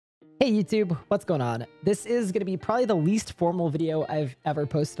Hey YouTube, what's going on? This is going to be probably the least formal video I've ever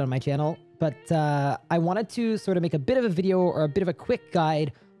posted on my channel, but I wanted to sort of make a bit of a video or a bit of a quick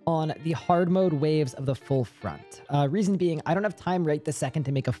guide on the hard mode waves of the full front. Reason being, I don't have time right this second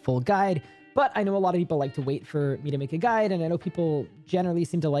to make a full guide, but I know a lot of people like to wait for me to make a guide, and I know people generally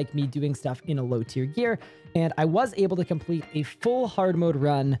seem to like me doing stuff in a low tier gear, and I was able to complete a full hard mode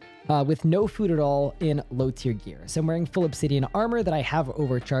run with no food at all in low tier gear. So I'm wearing full obsidian armor that I have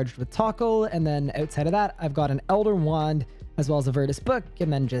overcharged with Toggle, and then outside of that, I've got an Elder Wand, as well as a Virtus Book,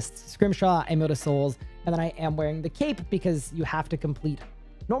 and then just Scrimshaw, Amulet of Souls, and then I am wearing the cape because you have to complete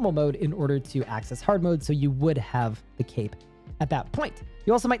normal mode in order to access hard mode, so you would have the cape at that point.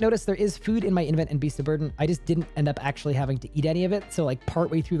 You also might notice there is food in my invent and Beast of Burden. I just didn't end up actually having to eat any of it, so like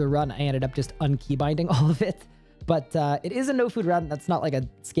partway through the run, I ended up just unkeybinding all of it. But it is a no food run. That's not like a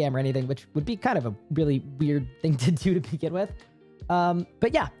scam or anything, which would be kind of a really weird thing to do to begin with.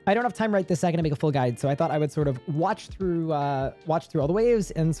 But yeah, I don't have time right this second to make a full guide, so I thought I would sort of watch through all the waves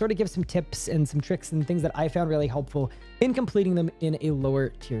and sort of give some tips and some tricks and things that I found really helpful in completing them in a lower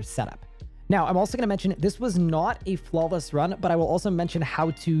tier setup. Now, I'm also going to mention this was not a flawless run, but I will also mention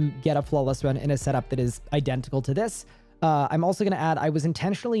how to get a flawless run in a setup that is identical to this. I'm also going to add, I was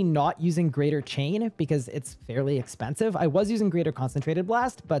intentionally not using Greater Chain because it's fairly expensive. I was using Greater Concentrated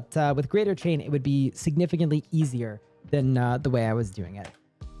Blast, but with Greater Chain, it would be significantly easier than the way I was doing it.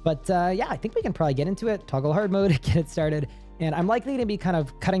 But yeah, I think we can probably get into it, toggle hard mode, get it started. And I'm likely to be kind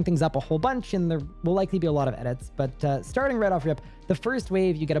of cutting things up a whole bunch, and there will likely be a lot of edits. But starting right off rip, the first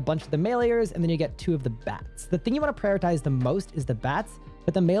wave, you get a bunch of the meleeers, and then you get 2 of the bats. The thing you want to prioritize the most is the bats,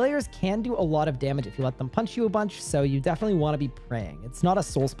 but the meleeers can do a lot of damage if you let them punch you a bunch, so you definitely want to be praying. It's not a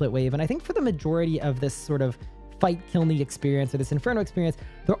soul split wave, and I think for the majority of this sort of fight kill me experience or this inferno experience,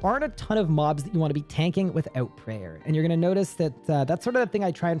 there aren't a ton of mobs that you want to be tanking without prayer. And you're going to notice that that's sort of the thing I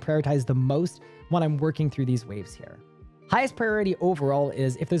try and prioritize the most when I'm working through these waves here. Highest priority overall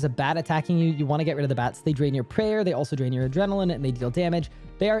is if there's a bat attacking you, you want to get rid of the bats. They drain your prayer, they also drain your adrenaline, and they deal damage.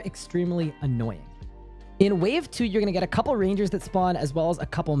 They are extremely annoying. In wave 2, you're going to get a couple rangers that spawn as well as a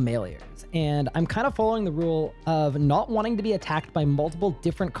couple meleeers. And I'm kind of following the rule of not wanting to be attacked by multiple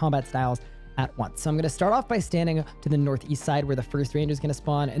different combat styles at once. So I'm going to start off by standing to the northeast side where the first ranger is going to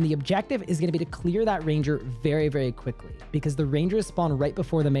spawn, and the objective is going to be to clear that ranger very, very quickly because the rangers spawn right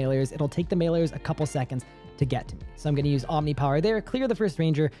before the meleeers. It'll take the meleeers a couple seconds to get to me. So I'm going to use Omni Power there, clear the first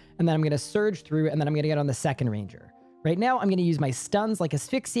ranger, and then I'm going to surge through, and then I'm going to get on the second ranger. Right now, I'm going to use my stuns like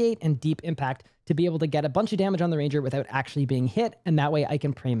Asphyxiate and Deep Impact to be able to get a bunch of damage on the ranger without actually being hit, and that way I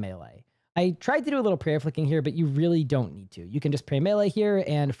can pray melee. I tried to do a little prayer flicking here, but you really don't need to. You can just pray melee here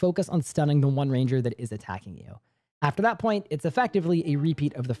and focus on stunning the one ranger that is attacking you. After that point, it's effectively a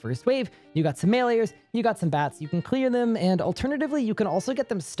repeat of the first wave. You got some meleeers, you got some bats, you can clear them, and alternatively, you can also get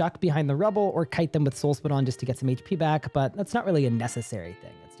them stuck behind the rubble or kite them with Soul Spit on just to get some HP back, but that's not really a necessary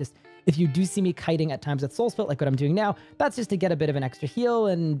thing. It's just, if you do see me kiting at times with Soul Spit, like what I'm doing now, that's just to get a bit of an extra heal,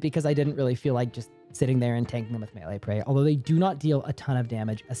 and because I didn't really feel like just sitting there and tanking them with melee prey, although they do not deal a ton of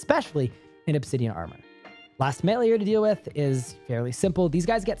damage, especially in obsidian armor. Last meleeer to deal with is fairly simple. These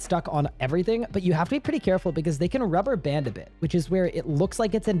guys get stuck on everything, but you have to be pretty careful because they can rubber band a bit, which is where it looks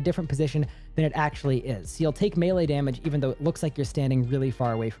like it's in a different position than it actually is. So you'll take melee damage even though it looks like you're standing really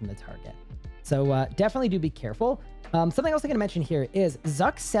far away from the target. So definitely do be careful. Something else I'm going to mention here is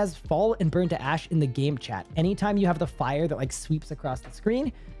Zuck says fall and burn to ash in the game chat anytime you have the fire that like sweeps across the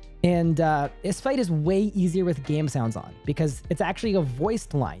screen. And this fight is way easier with game sounds on because it's actually a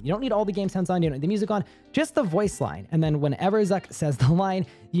voiced line. You don't need all the game sounds on, you don't need the music on, just the voice line. And then whenever Zuck says the line,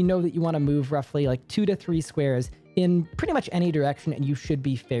 you know that you want to move roughly like 2 to 3 squares in pretty much any direction, and you should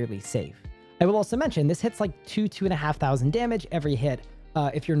be fairly safe. I will also mention this hits like 2,500 damage every hit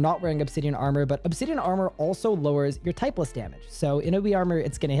if you're not wearing obsidian armor, but obsidian armor also lowers your typeless damage. So in OB armor,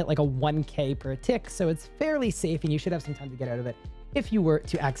 it's going to hit like a 1k per tick, so it's fairly safe and you should have some time to get out of it if you were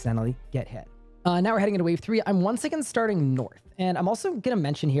to accidentally get hit. Now we're heading into wave 3. I'm once again starting north, and I'm also going to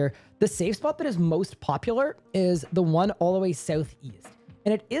mention here, the safe spot that is most popular is the one all the way southeast.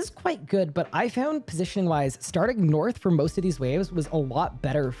 And it is quite good, but I found positioning wise, starting north for most of these waves was a lot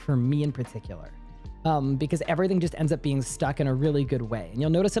better for me in particular. Because everything just ends up being stuck in a really good way. And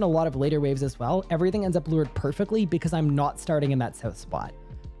you'll notice in a lot of later waves as well, everything ends up lured perfectly because I'm not starting in that south spot.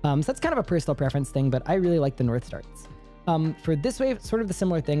 So that's kind of a personal preference thing, but I really like the north starts. For this wave, sort of the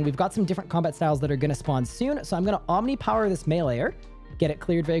similar thing. We've got some different combat styles that are going to spawn soon. So I'm going to Omni Power this meleeer, get it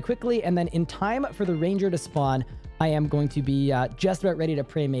cleared very quickly. And then in time for the ranger to spawn, I am going to be just about ready to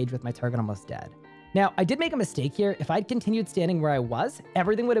pray mage with my target almost dead. Now, I did make a mistake here. If I'd continued standing where I was,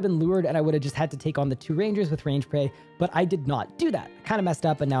 everything would have been lured and I would have just had to take on the 2 rangers with range prey, but I did not do that. I kind of messed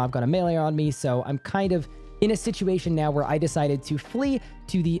up and now I've got a melee on me, so I'm kind of in a situation now where I decided to flee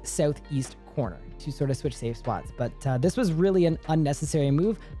to the southeast corner to sort of switch safe spots. But this was really an unnecessary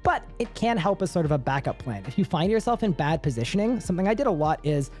move, but it can help as sort of a backup plan. If you find yourself in bad positioning, something I did a lot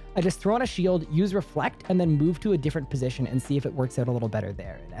is I just throw on a shield, use reflect, and then move to a different position and see if it works out a little better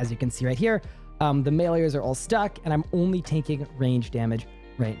there. And as you can see right here, the meleeers are all stuck and I'm only taking range damage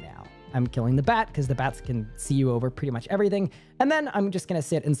right now. I'm killing the bat because the bats can see you over pretty much everything. And then I'm just going to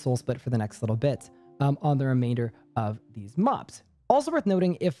sit and soul split for the next little bit on the remainder of these mobs. Also worth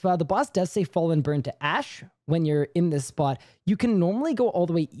noting, if the boss does say fall and burn to ash when you're in this spot, you can normally go all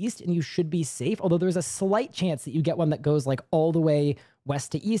the way east and you should be safe, although there's a slight chance that you get one that goes like all the way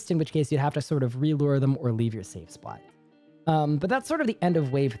west to east, in which case you'd have to sort of relure them or leave your safe spot. But that's sort of the end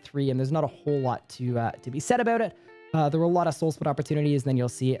of wave 3, and there's not a whole lot to be said about it. There were a lot of soul split opportunities, and then you'll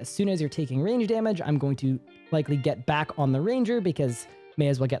see as soon as you're taking range damage, I'm going to likely get back on the ranger because may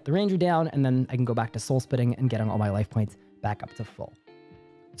as well get the ranger down, and then I can go back to soul splitting and getting all my life points back up to full.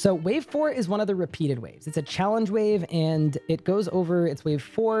 So wave 4 is one of the repeated waves. It's a challenge wave and it goes over, it's wave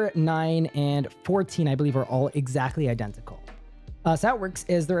 4, 9, and 14, I believe, are all exactly identical. So how it works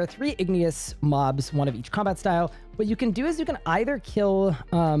is there are 3 igneous mobs, one of each combat style. What you can do is you can either kill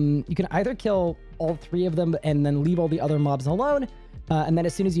all 3 of them and then leave all the other mobs alone. And then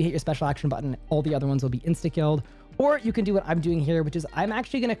as soon as you hit your special action button, all the other ones will be insta-killed. Or you can do what I'm doing here, which is I'm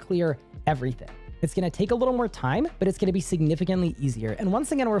actually going to clear everything. It's going to take a little more time, but it's going to be significantly easier. And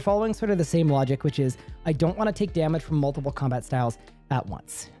once again, we're following sort of the same logic, which is I don't want to take damage from multiple combat styles at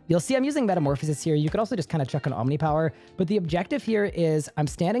once. You'll see I'm using Metamorphosis here. You could also just kind of chuck an Omni Power, but the objective here is I'm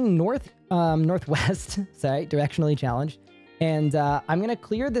standing northwest, sorry, directionally challenged, and I'm going to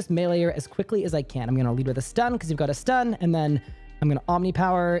clear this meleeer as quickly as I can. I'm going to lead with a stun because you've got a stun, and then I'm going to Omni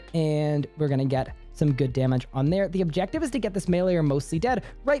Power, and we're going to get some good damage on there. The objective is to get this meleeer mostly dead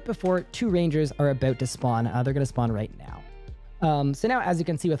right before 2 rangers are about to spawn. They're going to spawn right now. So now, as you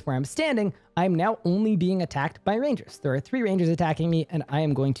can see with where I'm standing, I'm now only being attacked by rangers. There are 3 rangers attacking me, and I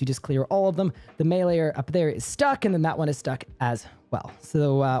am going to just clear all of them. The meleeer up there is stuck, and then that one is stuck as well.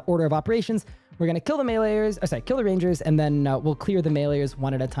 So order of operations, we're going to kill the meleeers, kill the rangers, and then we'll clear the meleeers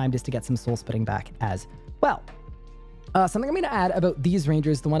one at a time just to get some soul splitting back as well. Something I'm going to add about these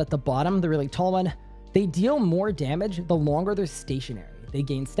rangers, the one at the bottom, the really tall one, they deal more damage the longer they're stationary. They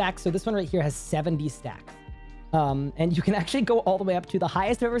gain stacks. So this one right here has 70 stacks. And you can actually go all the way up to the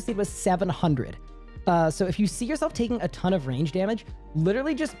highest I've ever seen was 700. So if you see yourself taking a ton of range damage,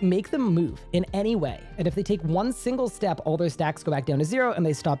 literally just make them move in any way. And if they take one single step, all their stacks go back down to 0 and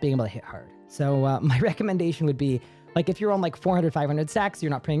they stop being able to hit hard. So my recommendation would be, like, if you're on like 400, 500 stacks,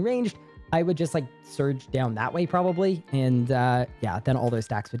 you're not playing ranged, I would just like surge down that way probably. And yeah, then all their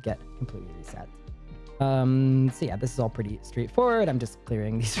stacks would get completely reset. So yeah, this is all pretty straightforward. I'm just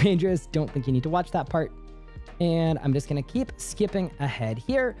clearing these rangers. Don't think you need to watch that part. And I'm just going to keep skipping ahead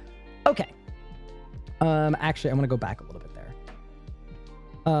here. Okay. Actually, I'm going to go back a little bit there.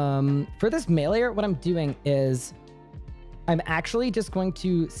 For this meleeer, what I'm doing is I'm actually just going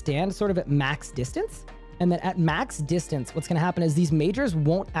to stand sort of at max distance. And then at max distance, what's going to happen is these majors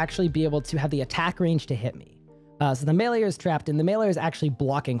won't actually be able to have the attack range to hit me. So the meleeer is trapped, and the meleeer is actually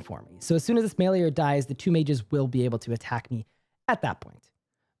blocking for me. So as soon as this meleeer dies, the 2 mages will be able to attack me at that point.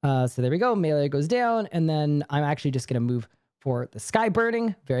 So there we go. Meleeer goes down, and then I'm actually just going to move for the sky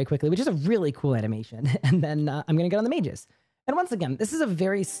burning very quickly, which is a really cool animation. And then I'm going to get on the mages. And once again, this is a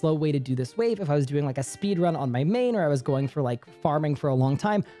very slow way to do this wave. If I was doing like a speed run on my main, or I was going for like farming for a long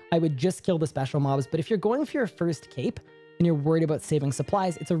time, I would just kill the special mobs. But if you're going for your first cape and you're worried about saving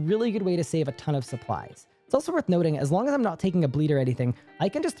supplies, it's a really good way to save a ton of supplies. It's also worth noting, as long as I'm not taking a bleed or anything, I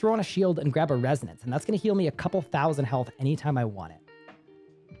can just throw on a shield and grab a resonance, and that's going to heal me a couple thousand health anytime I want it.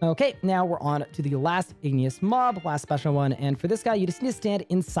 Okay, now we're on to the last igneous mob, last special one, and for this guy, you just need to stand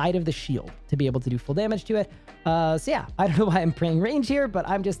inside of the shield to be able to do full damage to it. So yeah, I don't know why I'm praying range here, but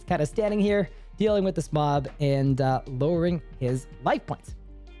I'm just kind of standing here, dealing with this mob, and lowering his life points.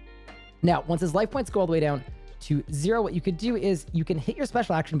 Now, once his life points go all the way down to 0, what you could do is you can hit your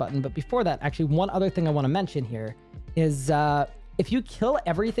special action button, but before that, actually, one other thing I want to mention here is if you kill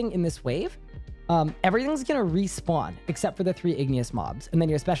everything in this wave, everything's going to respawn except for the 3 igneous mobs, and then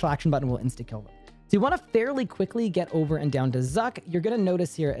your special action button will insta-kill them. So you want to fairly quickly get over and down to Zuck. You're going to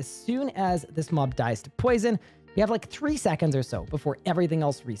notice here, as soon as this mob dies to poison, you have like 3 seconds or so before everything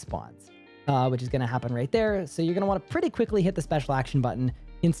else respawns, which is going to happen right there. So you're going to want to pretty quickly hit the special action button,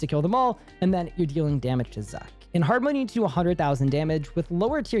 insta-kill them all, and then you're dealing damage to Zuck. in hard mode, you need to do 100,000 damage. With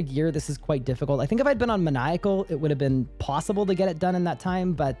lower tier gear, this is quite difficult. I think if I'd been on Maniacal, it would have been possible to get it done in that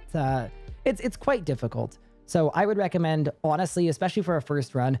time, but it's quite difficult. So I would recommend, honestly, especially for a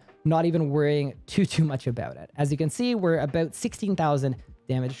first run, not even worrying too much about it. As you can see, we're about 16,000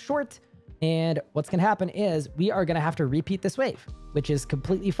 damage short. And what's going to happen is we are going to have to repeat this wave, which is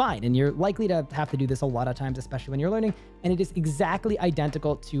completely fine. And you're likely to have to do this a lot of times, especially when you're learning. And it is exactly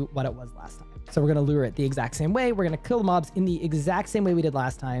identical to what it was last time. So we're going to lure it the exact same way. We're going to kill the mobs in the exact same way we did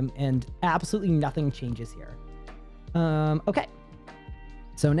last time. And absolutely nothing changes here. Okay.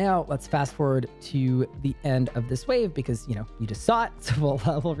 So now let's fast forward to the end of this wave because, you know, you just saw it. So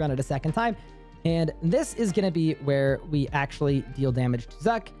we'll run it a second time. And this is going to be where we actually deal damage to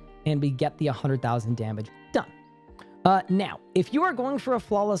Zuck and we get the 100,000 damage done. Now, if you are going for a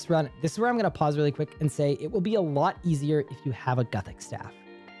flawless run, this is where I'm going to pause really quick and say it will be a lot easier if you have a Gothic Staff.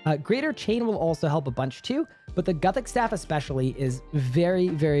 Greater Chain will also help a bunch too, but the Gothic Staff especially is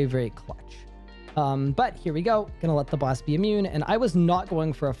very clutch. But here we go. Gonna let the boss be immune. And I was not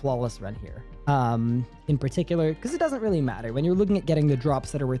going for a flawless run here in particular, because it doesn't really matter. When you're looking at getting the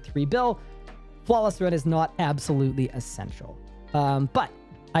drops that are worth 3 bill, flawless run is not absolutely essential. But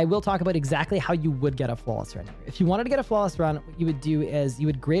I will talk about exactly how you would get a flawless run here. If you wanted to get a flawless run, what you would do is you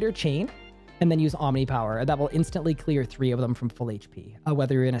would Greater Chain and then use Omni Power. And that will instantly clear 3 of them from full HP,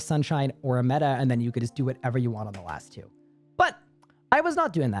 whether you're in a Sunshine or a Meta, and then you could just do whatever you want on the last 2. But I was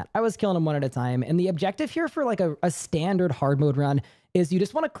not doing that. I was killing them one at a time. And the objective here for like a standard hard mode run is you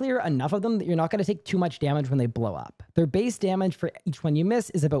just want to clear enough of them that you're not going to take too much damage when they blow up. Their base damage for each one you miss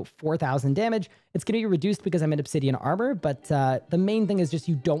is about 4,000 damage. It's going to be reduced because I'm in Obsidian Armor, but the main thing is just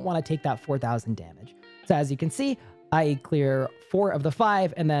you don't want to take that 4,000 damage. So as you can see, I clear 4 of the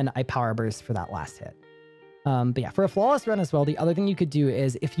 5, and then I Power Burst for that last hit. But yeah, for a flawless run as well, the other thing you could do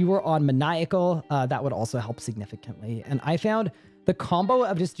is if you were on Maniacal, that would also help significantly. And I found the combo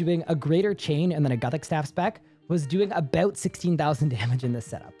of just doing a Greater Chain and then a Gothic Staff spec was doing about 16,000 damage in this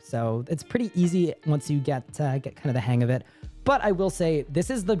setup. So it's pretty easy once you get kind of the hang of it. But I will say this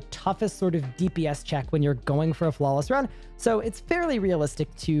is the toughest sort of DPS check when you're going for a flawless run. So it's fairly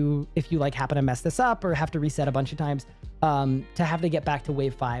realistic to, if you like happen to mess this up or have to reset a bunch of times, to have to get back to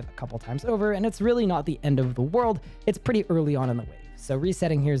wave 5 a couple times over. And it's really not the end of the world. It's pretty early on in the wave. So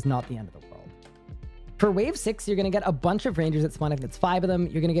resetting here is not the end of the world. For wave 6, you're going to get a bunch of rangers that spawn. I think it's 5 of them.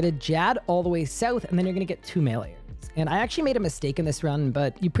 You're going to get a Jad all the way south, and then you're going to get 2 meleeers. And I actually made a mistake in this run,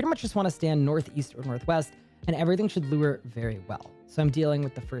 but you pretty much just want to stand northeast or northwest, and everything should lure very well. So I'm dealing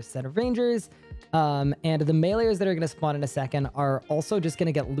with the first set of rangers, and the meleeers that are going to spawn in a second are also just going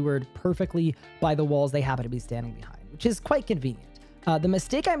to get lured perfectly by the walls they happen to be standing behind, which is quite convenient. The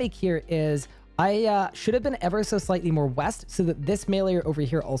mistake I make here is I should have been ever so slightly more west so that this meleeer over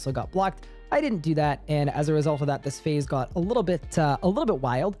here also got blocked. I didn't do that, and as a result of that, this phase got a little bit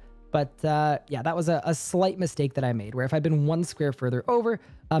wild. But yeah, that was a slight mistake that I made, where if I'd been 1 square further over,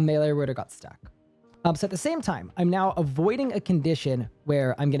 a melee would have got stuck. So at the same time, I'm now avoiding a condition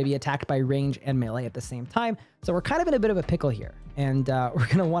where I'm going to be attacked by range and melee at the same time. So we're kind of in a bit of a pickle here, and we're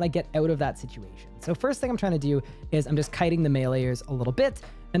going to want to get out of that situation. So first thing I'm trying to do is I'm just kiting the meleeers a little bit.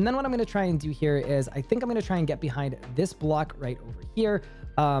 And then what I'm going to try and do here is I think I'm going to try and get behind this block right over here,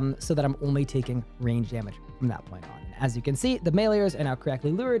 so that I'm only taking range damage from that point on. And as you can see, the meleeers are now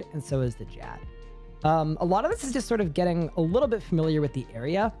correctly lured, and so is the Jad. A lot of this is just sort of getting a little bit familiar with the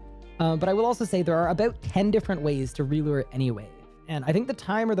area. But I will also say there are about 10 different ways to relure any wave. And I think the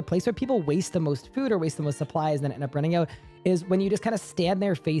time or the place where people waste the most food or waste the most supplies and then end up running out is when you just kind of stand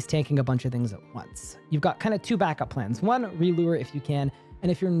there face tanking a bunch of things at once. You've got kind of 2 backup plans. One, relure if you can. And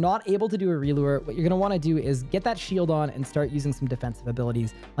if you're not able to do a relure, what you're going to want to do is get that shield on and start using some defensive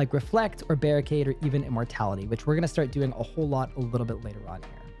abilities like Reflect or Barricade or even Immortality, which we're going to start doing a whole lot a little bit later on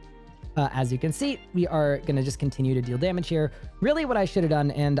here. As you can see, we are going to just continue to deal damage here. Really what I should have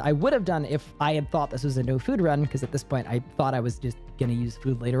done, and I would have done if I had thought this was a no food run, because at this point I thought I was just going to use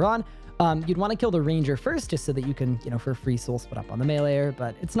food later on. You'd want to kill the ranger first just so that you can, for free soul split up on the meleeer,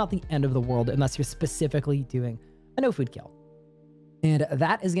 but it's not the end of the world unless you're specifically doing a no food kill. And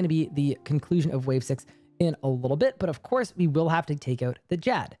that is going to be the conclusion of wave 6 in a little bit, but of course we will have to take out the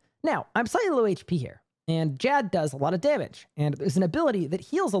Jad. Now, I'm slightly low HP here. And Jad does a lot of damage, and there's an ability that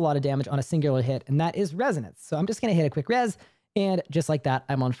heals a lot of damage on a singular hit, and that is Resonance. So I'm just going to hit a quick res, and just like that,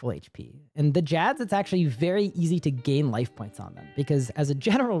 I'm on full HP. And the Jads, it's actually very easy to gain life points on them, because as a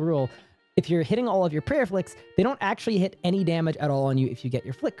general rule, if you're hitting all of your prayer flicks, they don't actually hit any damage at all on you if you get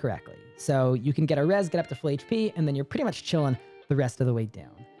your flick correctly. So you can get a res, get up to full HP, and then you're pretty much chilling the rest of the way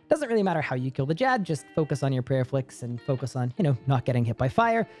down. Doesn't really matter how you kill the Jad, just focus on your prayer flicks and focus on, not getting hit by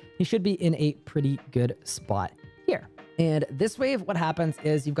fire. You should be in a pretty good spot here. And this wave, what happens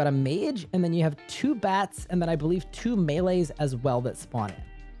is you've got a mage, and then you have 2 bats, and then I believe 2 melees as well that spawn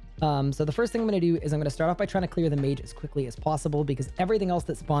in. So the first thing I'm going to do is I'm going to start off by trying to clear the mage as quickly as possible, because everything else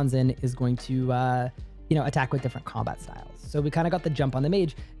that spawns in is going to, attack with different combat styles. So we kind of got the jump on the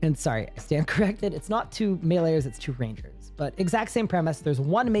mage, and sorry, I stand corrected. It's not 2 meleeers, it's 2 rangers, but exact same premise. There's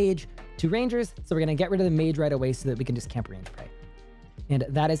 1 mage, 2 rangers. So we're going to get rid of the mage right away so that we can just camp range prey. And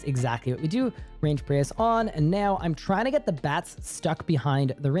that is exactly what we do. Range prey is on, and now I'm trying to get the bats stuck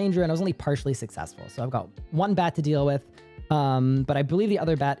behind the ranger, and I was only partially successful. So I've got 1 bat to deal with, but I believe the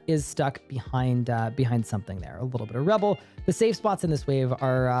other bat is stuck behind something there, a little bit of rubble. The safe spots in this wave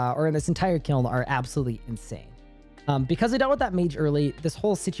are, or in this entire kiln, are absolutely insane. Because we dealt with that mage early, this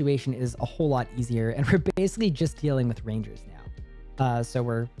whole situation is a whole lot easier, and we're basically just dealing with rangers now. So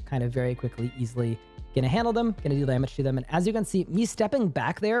we're kind of very quickly, easily gonna handle them, gonna do damage to them. And as you can see, me stepping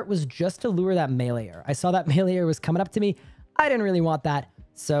back there was just to lure that meleeer. I saw that meleeer was coming up to me. I didn't really want that,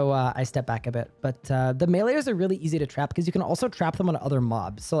 so I stepped back a bit. But the meleeers are really easy to trap because you can also trap them on other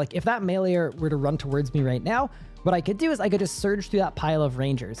mobs. So like if that meleeer were to run towards me right now, what I could do is I could just surge through that pile of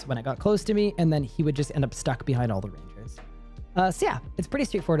rangers when it got close to me, and then he would just end up stuck behind all the rangers. So yeah, it's pretty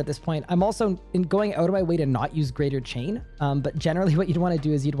straightforward at this point. I'm also going out of my way to not use Greater Chain, but generally what you'd want to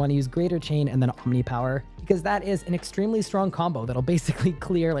do is you'd want to use Greater Chain and then Omni Power, because that is an extremely strong combo that'll basically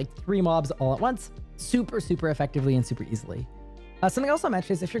clear like 3 mobs all at once, super effectively and super easily. Something else I'll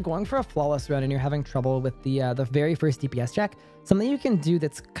mention is if you're going for a flawless run and you're having trouble with the very first DPS check, something you can do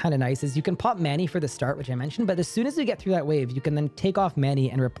that's kind of nice is you can pop Manny for the start, which I mentioned, but as soon as you get through that wave, you can then take off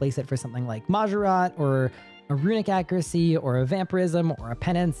Manny and replace it for something like Majorat or a Runic Accuracy or a Vampirism or a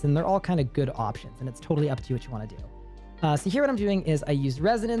Penance, and they're all kind of good options, and it's totally up to you what you want to do. So here what I'm doing is I use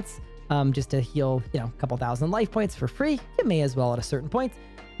Resonance just to heal, a couple thousand life points for free. You may as well at a certain point.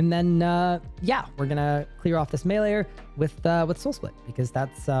 And then, yeah, we're going to clear off this meleeer with Soul Split, because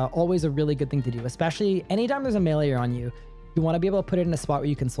that's always a really good thing to do, especially anytime there's a meleeer on you. You want to be able to put it in a spot where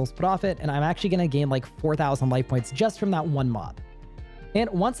you can Soul Split off it, and I'm actually going to gain like 4,000 life points just from that 1 mob. And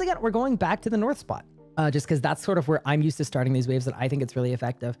once again, we're going back to the north spot, just because that's sort of where I'm used to starting these waves, and I think it's really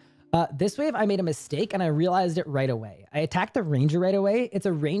effective. This wave, I made a mistake, and I realized it right away. I attacked the ranger right away. It's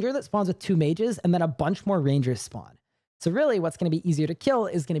a ranger that spawns with 2 mages, and then a bunch more rangers spawn. So really what's going to be easier to kill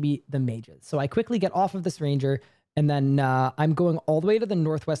is going to be the mages. So I quickly get off of this ranger, and then I'm going all the way to the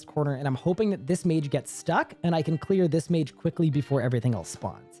northwest corner, and I'm hoping that this mage gets stuck and I can clear this mage quickly before everything else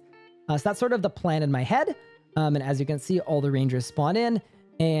spawns. So that's sort of the plan in my head. And as you can see, all the rangers spawn in,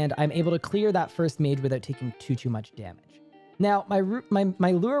 and I'm able to clear that first mage without taking too much damage. Now,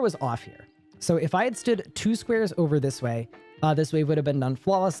 my lure was off here. So if I had stood 2 squares over this way, this wave would have been done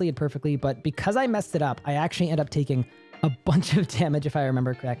flawlessly and perfectly, but because I messed it up, I actually end up taking a bunch of damage, if I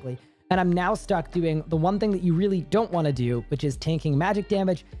remember correctly. And I'm now stuck doing the one thing that you really don't want to do, which is tanking magic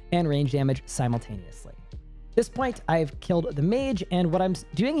damage and range damage simultaneously. At this point, I've killed the mage, and what I'm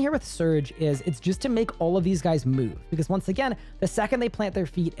doing here with Surge is it's just to make all of these guys move. Because once again, the second they plant their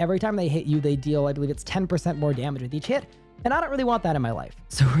feet, every time they hit you, they deal, I believe it's 10% more damage with each hit. And I don't really want that in my life.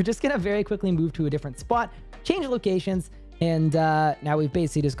 So we're just going to very quickly move to a different spot, change locations, and now we've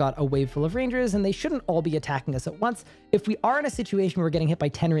basically just got a wave full of rangers, and they shouldn't all be attacking us at once. If we are in a situation where we're getting hit by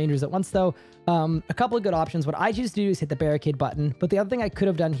 10 rangers at once, though, a couple of good options. What I choose to do is hit the barricade button. But the other thing I could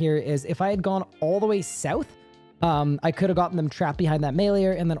have done here is if I had gone all the way south, I could have gotten them trapped behind that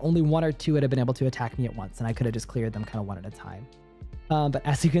meleeer, and then only 1 or 2 would have been able to attack me at once, and I could have just cleared them kind of one at a time. But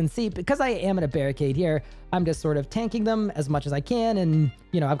as you can see, because I am in a barricade here, I'm just sort of tanking them as much as I can, and,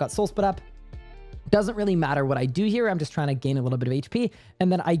 I've got Soul Split up. Doesn't really matter what I do here. I'm just trying to gain a little bit of HP.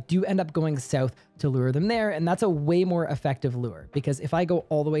 And then I do end up going south to lure them there. And that's a way more effective lure, because if I go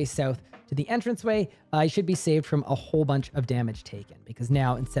all the way south to the entranceway, I should be saved from a whole bunch of damage taken, because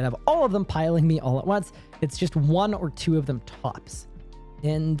now instead of all of them piling me all at once, it's just 1 or 2 of them tops.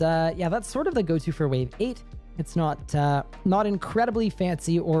 And yeah, that's sort of the go-to for wave 8. It's not incredibly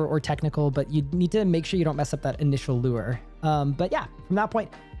fancy or technical, but you need to make sure you don't mess up that initial lure. But yeah, from that point,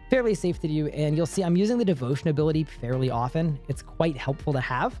 fairly safe to do, and you'll see I'm using the devotion ability fairly often. It's quite helpful to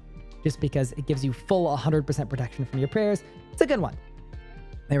have, just because it gives you full 100% protection from your prayers. It's a good one.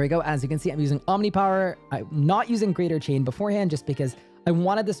 There we go. As you can see, I'm using Omni Power. I'm not using Greater Chain beforehand, just because I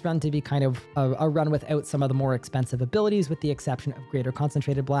wanted this run to be kind of a run without some of the more expensive abilities, with the exception of Greater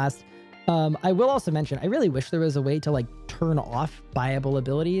Concentrated Blast. I will also mention, I really wish there was a way to like turn off buyable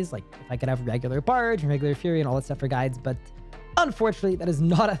abilities, like if I could have regular Barge and regular Fury and all that stuff for guides, but unfortunately, that is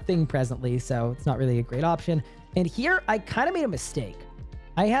not a thing presently, so it's not really a great option. And here, I kind of made a mistake.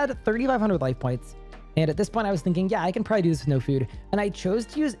 I had 3,500 life points. And at this point I was thinking, yeah, I can probably do this with no food. And I chose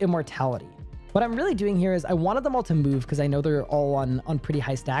to use immortality. What I'm really doing here is I wanted them all to move because I know they're all on pretty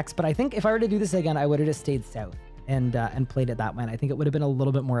high stacks. But I think if I were to do this again, I would have just stayed south and played it that way. And I think it would have been a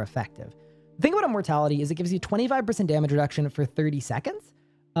little bit more effective. The thing about immortality is it gives you 25% damage reduction for 30 seconds.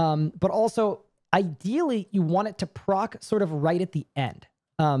 But also, ideally, you want it to proc sort of right at the end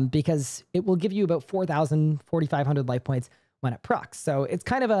because it will give you about 4,000, 4,500 life points when it procs. So it's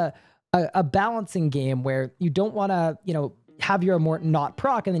kind of a balancing game where you don't want to, you know, have your Immort not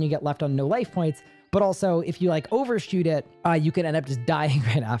proc and then you get left on no life points. But also, if you like overshoot it, you can end up just dying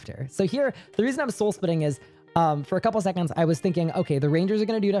right after. So here, the reason I'm soul splitting is for a couple seconds, I was thinking, okay, the Rangers are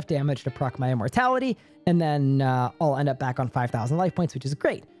going to do enough damage to proc my immortality, and then I'll end up back on 5,000 life points, which is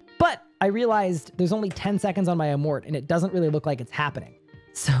great. But I realized there's only 10 seconds on my Immort, and it doesn't really look like it's happening.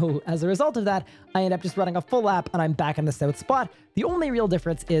 So as a result of that, I end up just running a full lap, and I'm back in the south spot. The only real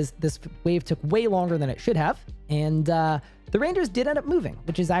difference is this wave took way longer than it should have, and the Rangers did end up moving,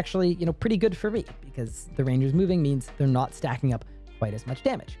 which is actually, you know, pretty good for me, because the Rangers moving means they're not stacking up quite as much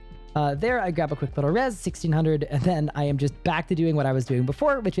damage. There, I grab a quick little res, 1,600, and then I am just back to doing what I was doing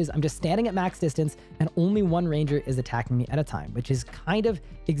before, which is I'm just standing at max distance, and only one Ranger is attacking me at a time, which is kind of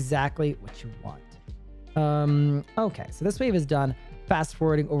exactly what you want. Okay, so this wave is done. Fast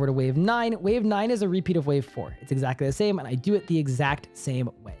forwarding over to wave 9. Wave 9 is a repeat of wave 4. It's exactly the same, and I do it the exact same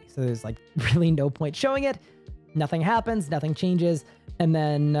way. So there's like really no point showing it. Nothing happens, nothing changes. And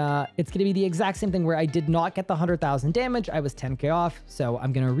then it's going to be the exact same thing where I did not get the 100,000 damage. I was 10k off. So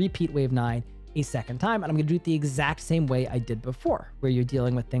I'm going to repeat wave 9 a second time. And I'm going to do it the exact same way I did before, where you're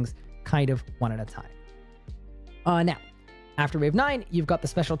dealing with things kind of one at a time. Now, after wave 9, you've got the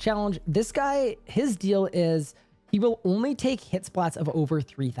special challenge. This guy, his deal is he will only take hit splats of over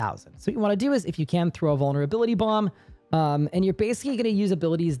 3,000. So what you want to do is, if you can, throw a vulnerability bomb. And you're basically going to use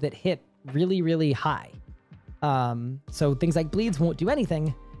abilities that hit really, really high. So things like bleeds won't do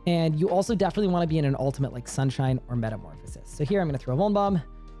anything. And you also definitely want to be in an ultimate like Sunshine or Metamorphosis. So here I'm going to throw a Vuln Bomb.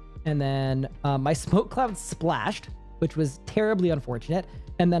 And then my Smoke Cloud splashed, which was terribly unfortunate.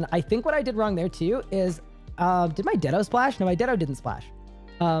 And then I think what I did wrong there too is, did my Ditto splash? No, my Ditto didn't splash.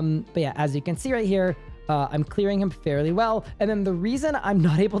 But yeah, as you can see right here, I'm clearing him fairly well. And then the reason I'm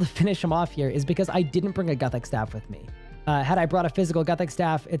not able to finish him off here is because I didn't bring a Gothic Staff with me. Had I brought a physical Gothic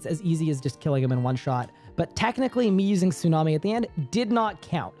Staff, it's as easy as just killing him in one shot. But technically, me using Tsunami at the end did not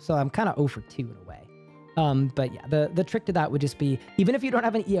count. So I'm kind of 0 for 2 in a way. But yeah, the trick to that would just be, even if you don't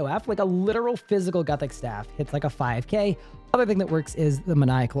have an EOF, like a literal physical Gothic Staff hits like a 5k. Other thing that works is the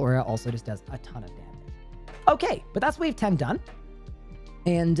Maniacal Aura also just does a ton of damage. Okay, but that's wave 10 done.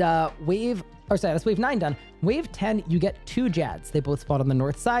 And that's wave 9 done. Wave 10, you get 2 Jads. They both spawn on the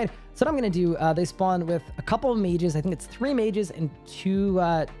north side. So what I'm going to do, they spawn with a couple of mages. I think it's 3 mages and 2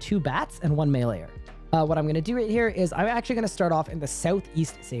 bats and 1 meleeer. What I'm going to do right here is I'm actually going to start off in the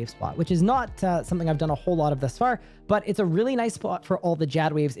southeast save spot, which is not something I've done a whole lot of thus far, but it's a really nice spot for all the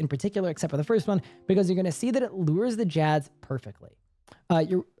Jad waves in particular, except for the first one, because you're going to see that it lures the Jads perfectly.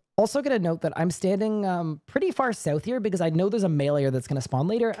 You're also going to note that I'm standing pretty far south here because I know there's a meleeer that's going to spawn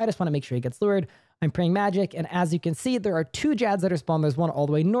later. I just want to make sure he gets lured. I'm praying magic, and as you can see, there are 2 Jads that are spawned. There's one all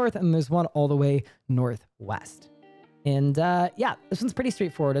the way north, and there's one all the way northwest. And yeah, this one's pretty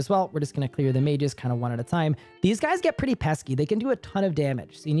straightforward as well. We're just going to clear the mages kind of one at a time. These guys get pretty pesky. They can do a ton of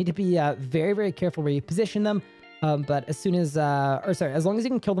damage. So you need to be very, very careful where you position them. But as soon as, as long as you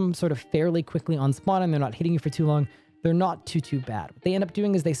can kill them sort of fairly quickly on spawn and they're not hitting you for too long, they're not too bad. What they end up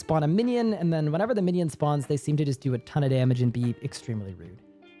doing is they spawn a minion, and then whenever the minion spawns, they seem to just do a ton of damage and be extremely rude.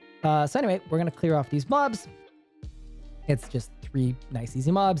 So anyway, we're going to clear off these mobs. It's just 3 nice,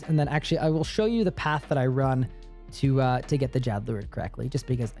 easy mobs. And then actually, I will show you the path that I run to get the Jad lured correctly, just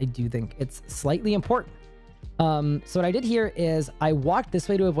because I do think it's slightly important. So what I did here is I walked this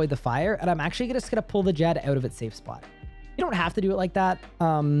way to avoid the fire, and I'm actually just going to pull the Jad out of its safe spot. You don't have to do it like that,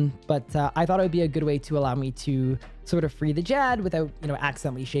 but I thought it would be a good way to allow me to sort of free the Jad without, you know,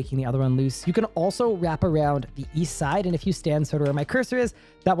 accidentally shaking the other one loose. You can also wrap around the east side, and if you stand sort of where my cursor is,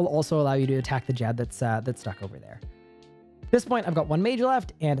 that will also allow you to attack the Jad that's stuck over there. At this point, I've got 1 mage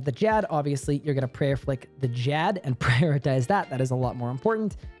left, and the Jad, obviously, you're going to prayer flick the Jad and prioritize that. That is a lot more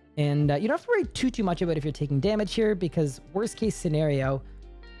important. And you don't have to worry too much about if you're taking damage here, because worst case scenario,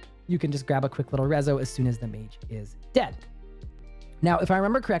 you can just grab a quick little rezo as soon as the mage is dead. Now, if I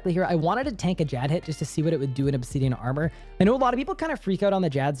remember correctly here, I wanted to tank a Jad hit just to see what it would do in obsidian armor. I know a lot of people kind of freak out on the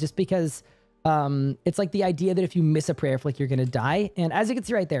Jads just because it's like the idea that if you miss a prayer flick, you're going to die. And as you can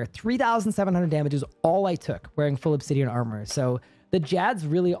see right there, 3,700 damage is all I took wearing full obsidian armor. So the Jads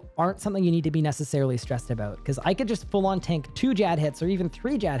really aren't something you need to be necessarily stressed about, because I could just full on tank 2 Jad hits or even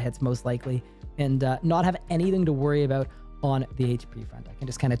 3 Jad hits most likely and not have anything to worry about on the HP front. I can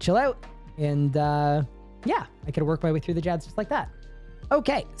just kind of chill out and yeah, I could work my way through the Jads just like that.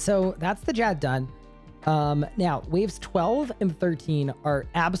 Okay, so that's the Jad done. Now waves 12 and 13 are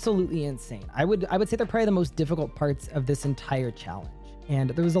absolutely insane. I would say they're probably the most difficult parts of this entire challenge.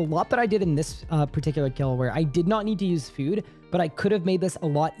 And there was a lot that I did in this particular kill where I did not need to use food, but I could have made this a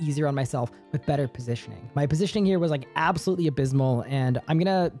lot easier on myself with better positioning. My positioning here was like absolutely abysmal, and I'm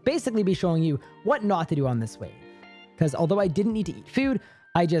gonna basically be showing you what not to do on this wave. Because although I didn't need to eat food,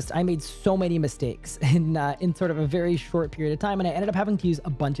 I made so many mistakes in sort of a very short period of time, and I ended up having to use a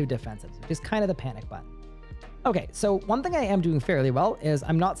bunch of defensives, which is kind of the panic button. Okay, so one thing I am doing fairly well is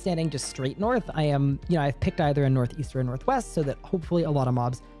I'm not standing just straight north. I am, I've picked either a northeast or a northwest so that hopefully a lot of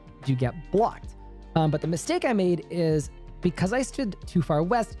mobs do get blocked. But the mistake I made is because I stood too far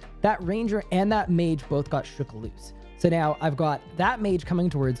west, that ranger and that mage both got shook loose. So now I've got that mage coming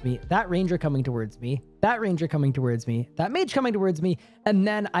towards me, that ranger coming towards me, that ranger coming towards me, that mage coming towards me, and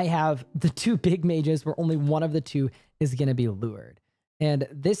then I have the 2 big mages where only one of the 2 is going to be lured. And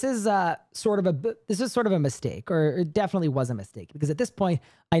this is sort of a mistake, or it definitely was a mistake, because at this point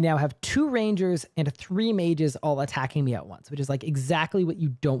I now have 2 rangers and 3 mages all attacking me at once, which is like exactly what you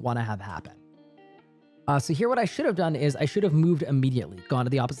don't want to have happen. So here what I should have done is I should have moved immediately, gone to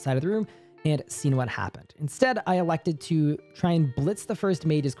the opposite side of the room and seen what happened. Instead, I elected to try and blitz the first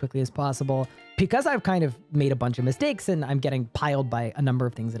mage as quickly as possible. Because I've kind of made a bunch of mistakes and I'm getting piled by a number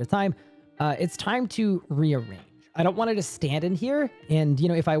of things at a time, it's time to rearrange. I don't want to just stand in here. And,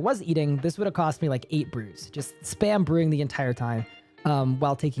 if I was eating, this would have cost me like 8 brews. Just spam brewing the entire time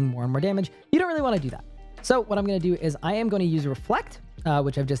while taking more and more damage. You don't really want to do that. So what I'm going to do is I am going to use Reflect,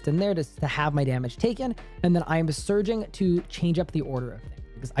 which I've just done there to have my damage taken. And then I am surging to change up the order of things,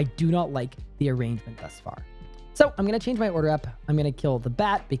 because I do not like the arrangement thus far. So I'm going to change my order up. I'm going to kill the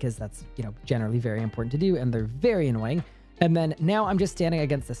bat because that's, generally very important to do. And they're very annoying. And then now I'm just standing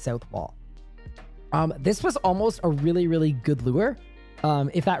against the south wall. This was almost a really, really good lure.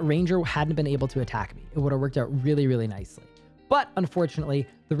 If that ranger hadn't been able to attack me, it would have worked out really, really nicely. But unfortunately,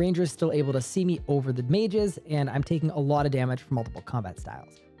 the ranger is still able to see me over the mages, and I'm taking a lot of damage from multiple combat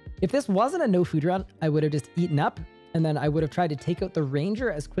styles. If this wasn't a no food run, I would have just eaten up, and then I would have tried to take out the ranger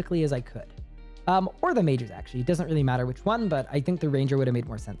as quickly as I could. Or the mages, actually. It doesn't really matter which one, but I think the ranger would have made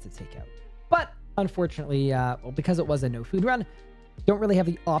more sense to take out. But unfortunately, because it was a no food run, don't really have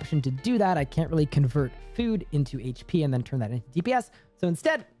the option to do that. I can't really convert food into HP and then turn that into DPS. So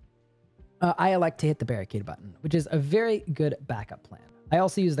instead, I elect to hit the barricade button, which is a very good backup plan. I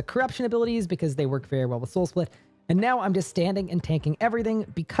also use the corruption abilities because they work very well with Soul Split. And now I'm just standing and tanking everything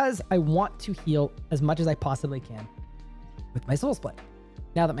because I want to heal as much as I possibly can with my Soul Split.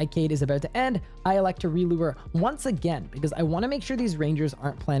 Now that my Cade is about to end, I elect to relure once again because I want to make sure these rangers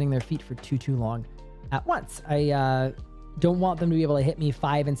aren't planting their feet for too long at once. I don't want them to be able to hit me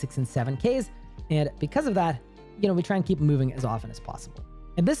 5 and 6 and 7 Ks. And because of that, we try and keep moving as often as possible.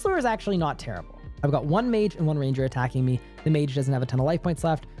 And this lure is actually not terrible. I've got 1 mage and 1 ranger attacking me. The mage doesn't have a ton of life points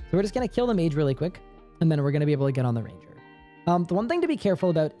left. So we're just going to kill the mage really quick. And then we're going to be able to get on the ranger. The one thing to be careful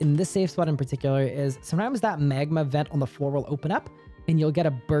about in this safe spot in particular is sometimes that magma vent on the floor will open up and you'll get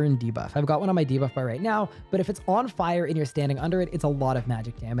a burn debuff. I've got one on my debuff bar right now, but if it's on fire and you're standing under it, it's a lot of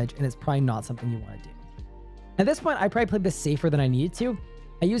magic damage and it's probably not something you want to do. At this point, I probably played this safer than I needed to.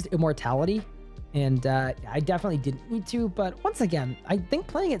 I used Immortality, and I definitely didn't need to, but once again, I think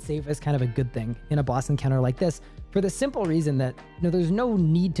playing it safe is kind of a good thing in a boss encounter like this for the simple reason that there's no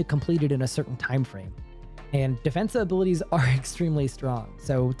need to complete it in a certain time frame. And defensive abilities are extremely strong.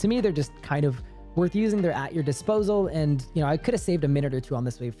 So to me, they're just kind of worth using. They're at your disposal. And, I could have saved a minute or 2 on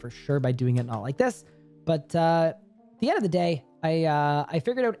this wave for sure by doing it not like this. But at the end of the day, I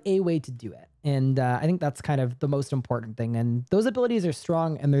figured out a way to do it. And I think that's kind of the most important thing. And those abilities are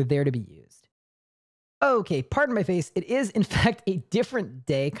strong and they're there to be used. Okay, pardon my face. It is, in fact, a different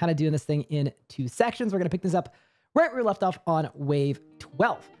day, kind of doing this thing in 2 sections. We're going to pick this up right where we left off on wave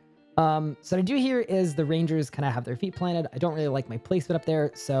 12. So what I do here is the rangers kind of have their feet planted. I don't really like my placement up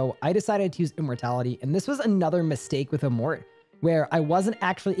there, so I decided to use Immortality. And this was another mistake with Immort, where I wasn't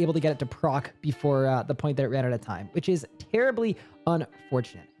actually able to get it to proc before the point that it ran out of time, which is terribly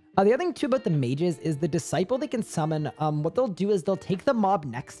unfortunate. The other thing too about the mages is the disciple they can summon, what they'll do is they'll take the mob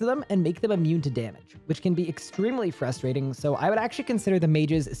next to them and make them immune to damage, which can be extremely frustrating. So I would actually consider the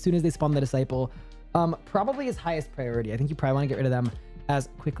mages, as soon as they spawn the disciple, probably as highest priority. I think you probably want to get rid of them as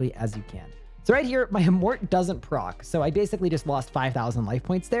quickly as you can. So right here, my Immort doesn't proc. So I basically just lost 5,000 life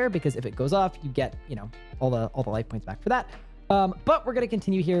points there because if it goes off, you get, all the life points back for that. But we're going to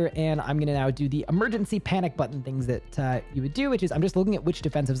continue here, and I'm going to now do the emergency panic button things that you would do, which is I'm just looking at which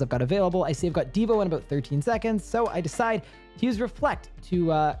defensives I've got available. I see I've got Devo in about 13 seconds, so I decide to use Reflect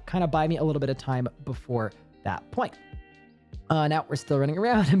to kind of buy me a little bit of time before that point. Now we're still running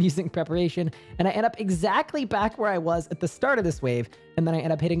around. I'm using Preparation, and I end up exactly back where I was at the start of this wave, and then I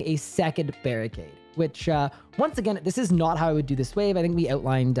end up hitting a second barricade, which, once again, this is not how I would do this wave. I think we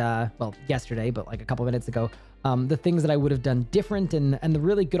outlined, well, yesterday, but like a couple minutes ago, the things that I would have done different and the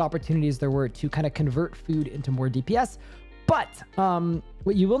really good opportunities there were to kind of convert food into more DPS. But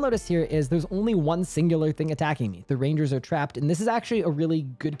what you will notice here is there's only one singular thing attacking me. The Rangers are trapped, and this is actually a really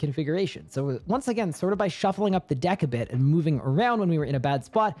good configuration. So once again, sort of by shuffling up the deck a bit and moving around when we were in a bad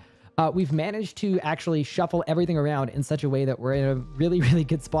spot, we've managed to actually shuffle everything around in such a way that we're in a really, really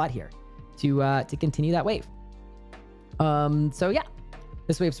good spot here to continue that wave. So yeah.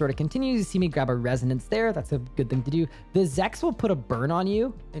 This wave sort of continues. You see me grab a resonance there. That's a good thing to do. The Zex will put a burn on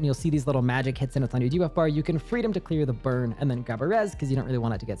you, and you'll see these little magic hits in it on your debuff bar. You can freedom to clear the burn and then grab a res because you don't really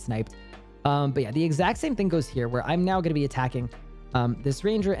want it to get sniped. But yeah, the exact same thing goes here where I'm now going to be attacking this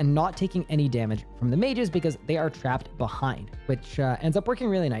ranger and not taking any damage from the mages because they are trapped behind, which ends up working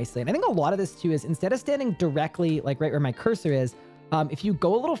really nicely. And I think a lot of this too is instead of standing directly like right where my cursor is, if you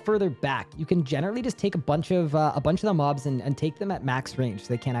go a little further back, you can generally just take a bunch of the mobs and take them at max range so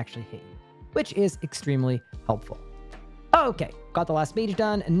they can't actually hit you, which is extremely helpful. Okay, got the last mage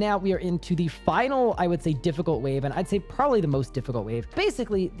done, and now we are into the final, I would say, difficult wave, and I'd say probably the most difficult wave.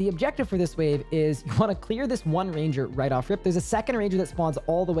 Basically, the objective for this wave is you want to clear this one ranger right off rip. There's a second ranger that spawns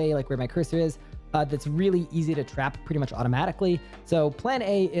all the way like where my cursor is. That's really easy to trap pretty much automatically. So plan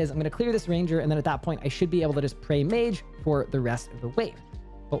A is I'm going to clear this ranger, and then at that point, I should be able to just pray mage for the rest of the wave.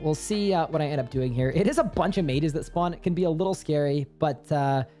 But we'll see what I end up doing here. It is a bunch of mages that spawn. It can be a little scary, but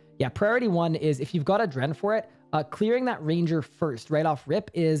yeah, priority one is if you've got a Dren for it, clearing that ranger first right off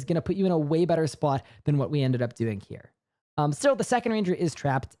rip is going to put you in a way better spot than what we ended up doing here. Still, the second ranger is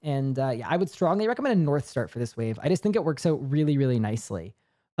trapped, and yeah, I would strongly recommend a north start for this wave. I just think it works out really, really nicely.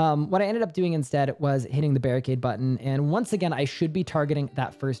 What I ended up doing instead was hitting the barricade button. And once again, I should be targeting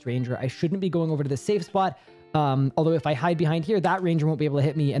that first ranger. I shouldn't be going over to the safe spot. Although if I hide behind here, that ranger won't be able to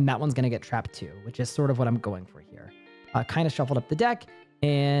hit me and that one's going to get trapped too, which is sort of what I'm going for here. Kind of shuffled up the deck.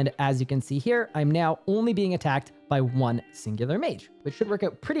 And as you can see here, I'm now only being attacked by one singular mage, which should work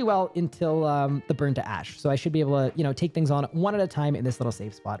out pretty well until the burn to ash. So I should be able to, you know, take things on one at a time in this little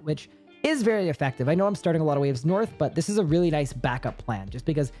safe spot, which is very effective. I know I'm starting a lot of waves north, but this is a really nice backup plan just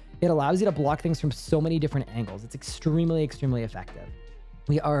because it allows you to block things from so many different angles. It's extremely, extremely effective.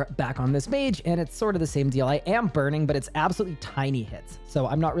 We are back on this mage, and it's sort of the same deal. I am burning, but it's absolutely tiny hits, so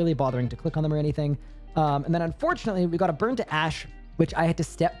I'm not really bothering to click on them or anything. And then unfortunately, we got a burn to ash, which I had to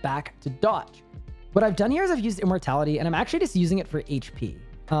step back to dodge. What I've done here is I've used immortality, and I'm actually just using it for HP.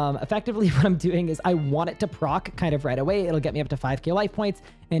 Effectively, what I'm doing is I want it to proc kind of right away. It'll get me up to 5k life points.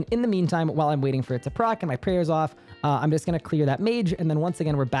 And in the meantime, while I'm waiting for it to proc and my prayer's off, I'm just going to clear that mage. And then once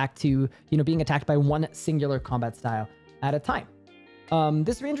again, we're back to, you know, being attacked by one singular combat style at a time.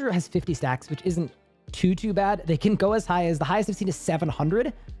 This ranger has 50 stacks, which isn't too bad. They can go as high as, the highest I've seen is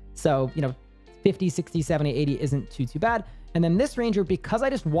 700. So, you know, 50, 60, 70, 80 isn't too bad. And then this ranger, because I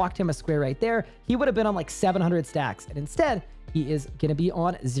just walked him a square right there, he would have been on like 700 stacks. And instead, he is going to be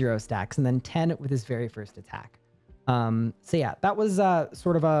on 0 stacks and then 10 with his very first attack. So yeah, that was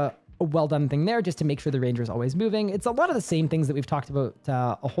sort of a well done thing there just to make sure the ranger is always moving. It's a lot of the same things that we've talked about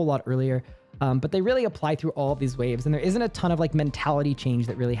a whole lot earlier, but they really apply through all of these waves. And there isn't a ton of like mentality change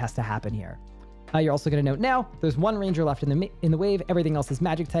that really has to happen here. You're also going to note now there's one ranger left in the wave. Everything else is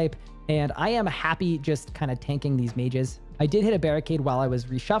magic type. And I am happy just kind of tanking these mages. I did hit a barricade while I was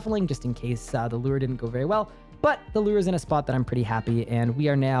reshuffling just in case the lure didn't go very well. But the lure is in a spot that I'm pretty happy, and we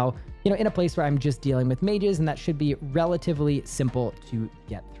are now, you know, in a place where I'm just dealing with mages, and that should be relatively simple to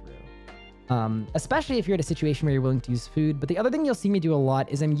get through. Especially if you're at a situation where you're willing to use food. But the other thing you'll see me do a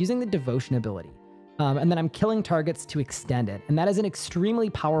lot is I'm using the devotion ability, and then I'm killing targets to extend it, and that is an extremely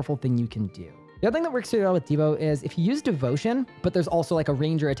powerful thing you can do. The other thing that works really well with Devo is if you use devotion, but there's also like a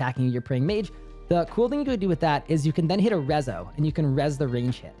ranger attacking you, you're praying mage, the cool thing you can do with that is you can then hit a rezo, and you can res the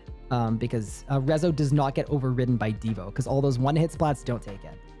range hit. Because rezo does not get overridden by Devo because all those one-hit splats don't take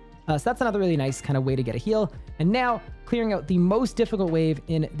it. So that's another really nice kind of way to get a heal. And now, clearing out the most difficult wave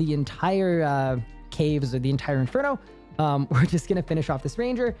in the entire caves or the entire Inferno, we're just going to finish off this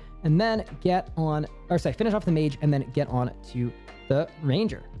ranger and then finish off the mage and then get on to the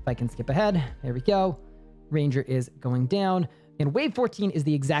ranger. If I can skip ahead, there we go. Ranger is going down. And wave 14 is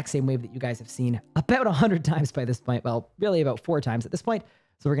the exact same wave that you guys have seen about 100 times by this point. Well, really about 4 times at this point.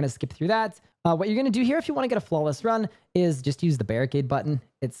 So we're going to skip through that. What you're going to do here if you want to get a flawless run is just use the barricade button.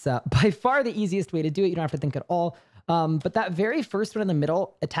 It's by far the easiest way to do it. You don't have to think at all. But that very first one in the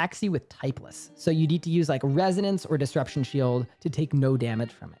middle attacks you with typeless. So you need to use like resonance or disruption shield to take no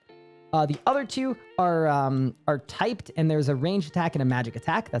damage from it. The other two are typed, and there's a ranged attack and a magic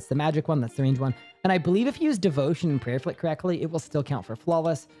attack. That's the magic one. That's the ranged one. And I believe if you use devotion and prayer flick correctly, it will still count for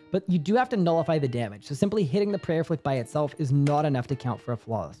flawless, but you do have to nullify the damage. So simply hitting the prayer flick by itself is not enough to count for a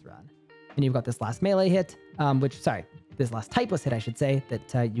flawless run. And you've got this last melee hit, this last typeless hit, I should say,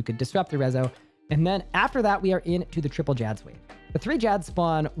 that you could disrupt the rezo. And then after that, we are into the triple Jads wave. The 3 Jads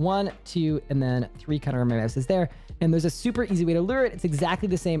spawn 1, 2, and then 3 counter my mouse is there. And there's a super easy way to lure it. It's exactly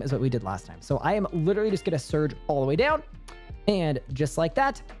the same as what we did last time. So I am literally just going to surge all the way down. And just like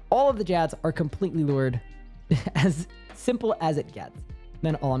that, all of the Jads are completely lured, as simple as it gets.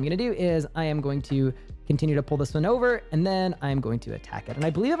 Then all I'm going to do is I am going to continue to pull this one over, and then I'm going to attack it. And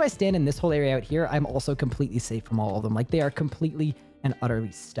I believe if I stand in this whole area out here, I'm also completely safe from all of them. Like, they are completely and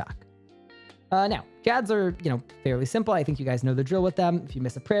utterly stuck. Now, Jads are, fairly simple. I think you guys know the drill with them. If you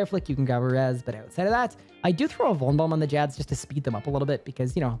miss a prayer flick, you can grab a res, but outside of that, I do throw a Vuln Bomb on the Jads just to speed them up a little bit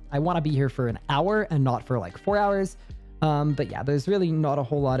because, I want to be here for an hour and not for like 4 hours. But yeah, there's really not a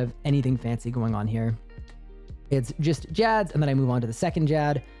whole lot of anything fancy going on here. It's just Jads, and then I move on to the second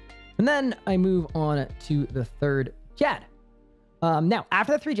Jad, and then I move on to the third Jad. Now,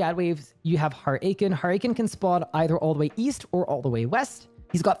 after the 3 Jad waves, you have aken. Aken can spawn either all the way east or all the way west.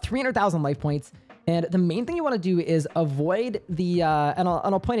 He's got 300,000 life points, and the main thing you want to do is avoid the, and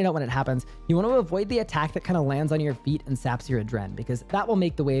I'll point it out when it happens, you want to avoid the attack that kind of lands on your feet and saps your adren, because that will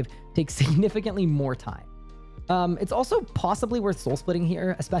make the wave take significantly more time. It's also possibly worth soul splitting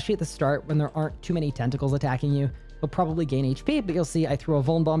here, especially at the start when there aren't too many tentacles attacking you. You'll probably gain HP, but you'll see I throw a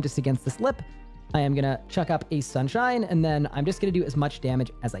Vuln Bomb just against this lip. I am going to chuck up a Sunshine, and then I'm just going to do as much damage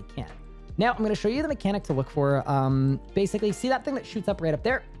as I can. Now, I'm going to show you the mechanic to look for. Basically, see that thing that shoots up right up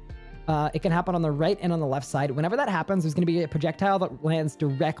there? It can happen on the right and on the left side. Whenever that happens, there's going to be a projectile that lands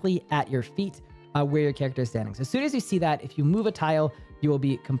directly at your feet where your character is standing. So as soon as you see that, if you move a tile, you will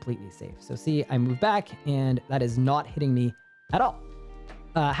be completely safe. So see, I move back, and that is not hitting me at all.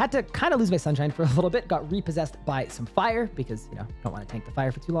 Had to kind of lose my Sunshine for a little bit. Got repossessed by some fire because, don't want to tank the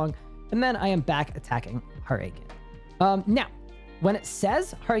fire for too long. And then I am back attacking aken. Now, when it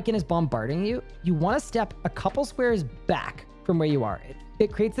says aken is bombarding you, you want to step a couple squares back from where you are.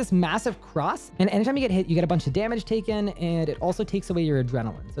 It creates this massive cross, and anytime you get hit, you get a bunch of damage taken, and it also takes away your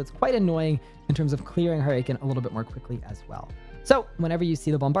adrenaline. So it's quite annoying in terms of clearing aken a little bit more quickly as well. So whenever you see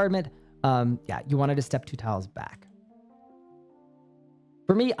the bombardment, you wanted to step 2 tiles back.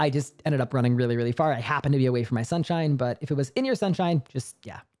 For me, I just ended up running really, really far. I happened to be away from my Sunshine, but if it was in your Sunshine, just,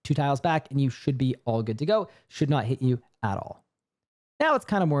 2 tiles back, and you should be all good to go. Should not hit you at all. Now it's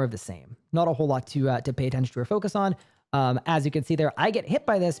kind of more of the same. Not a whole lot to pay attention to or focus on. As you can see there, I get hit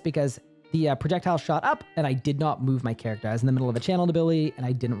by this because the projectile shot up, and I did not move my character. I was in the middle of a channeled ability, and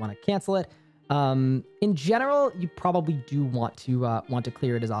I didn't want to cancel it. In general, you probably do want to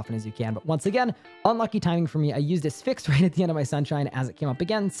clear it as often as you can. But once again, unlucky timing for me. I used this fix right at the end of my Sunshine as it came up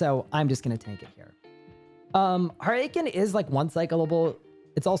again, so I'm just going to tank it here. aken is like 1 cyclable.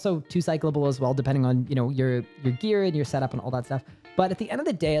 It's also 2 cyclable as well, depending on, your gear and your setup and all that stuff. But at the end of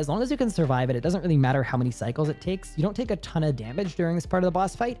the day, as long as you can survive it, it doesn't really matter how many cycles it takes. You don't take a ton of damage during this part of the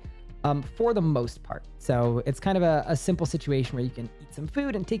boss fight, for the most part. So it's kind of a simple situation where you can eat some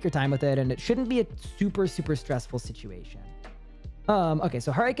food and take your time with it, and it shouldn't be a super, super stressful situation. Okay,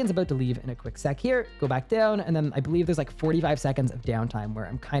 so aken's about to leave in a quick sec here, go back down, and then I believe there's like 45 seconds of downtime where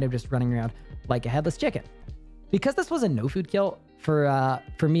I'm kind of just running around like a headless chicken. Because this was a no food kill, for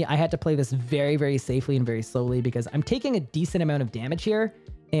me, I had to play this very, very safely and very slowly because I'm taking a decent amount of damage here.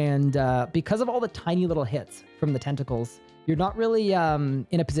 And because of all the tiny little hits from the tentacles, you're not really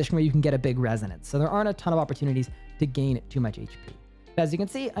in a position where you can get a big resonance. So there aren't a ton of opportunities to gain too much HP. As you can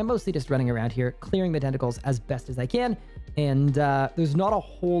see, I'm mostly just running around here, clearing the tentacles as best as I can. And there's not a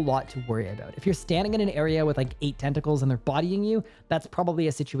whole lot to worry about. If you're standing in an area with like 8 tentacles and they're bodying you, that's probably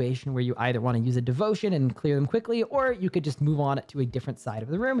a situation where you either want to use a devotion and clear them quickly, or you could just move on to a different side of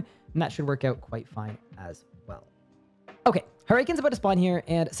the room, and that should work out quite fine as well. Okay, aken's about to spawn here,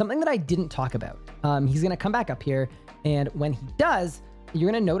 and something that I didn't talk about. He's going to come back up here, and when he does, you're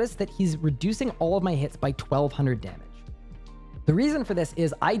going to notice that he's reducing all of my hits by 1200 damage. The reason for this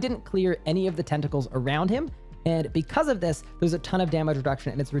is I didn't clear any of the tentacles around him, and because of this, there's a ton of damage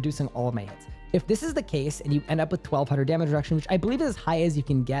reduction, and it's reducing all of my hits. If this is the case, and you end up with 1200 damage reduction, which I believe is as high as you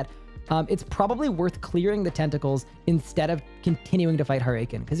can get, it's probably worth clearing the tentacles instead of continuing to fight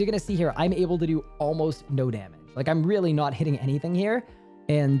Hurricane. Because you're going to see here, I'm able to do almost no damage. Like, I'm really not hitting anything here.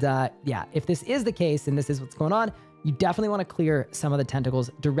 And yeah, if this is the case, and this is what's going on, you definitely want to clear some of the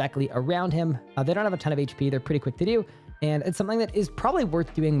tentacles directly around him. They don't have a ton of HP. They're pretty quick to do. And it's something that is probably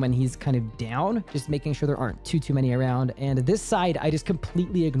worth doing when he's kind of down, just making sure there aren't too many around. And this side, I just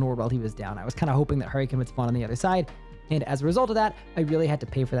completely ignored while he was down. I was kind of hoping that Hurricane would spawn on the other side. And as a result of that, I really had to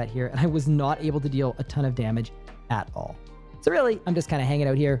pay for that here. And I was not able to deal a ton of damage at all. So really, I'm just kind of hanging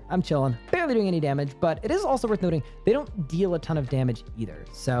out here. I'm chilling, barely doing any damage, but it is also worth noting they don't deal a ton of damage either.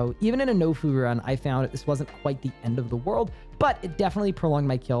 So even in a no-food run, I found this wasn't quite the end of the world, but it definitely prolonged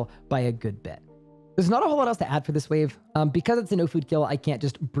my kill by a good bit. There's not a whole lot else to add for this wave. Because it's a no-food kill, I can't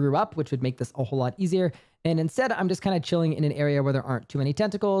just brew up, which would make this a whole lot easier. And instead, I'm just kind of chilling in an area where there aren't too many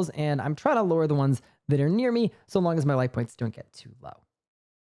tentacles, and I'm trying to lower the ones that are near me, so long as my life points don't get too low.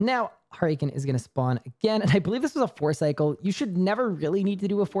 Now, Hurricane is going to spawn again, and I believe this was a 4-cycle. You should never really need to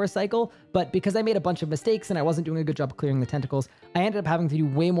do a 4-cycle, but because I made a bunch of mistakes and I wasn't doing a good job clearing the tentacles, I ended up having to do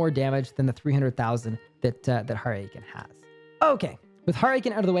way more damage than the 300,000 that Hurricane has. Okay, with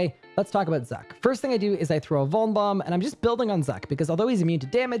Hurricane out of the way, let's talk about Zuck. First thing I do is I throw a Vuln Bomb, and I'm just building on Zuck, because although he's immune to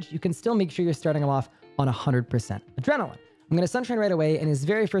damage, you can still make sure you're starting him off on 100% adrenaline. I'm going to Sunshine right away, and his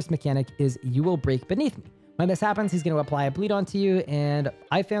very first mechanic is You Will Break Beneath Me. When this happens, he's going to apply a bleed onto you, and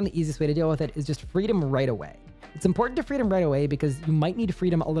I found the easiest way to deal with it is just freedom right away. It's important to freedom right away because you might need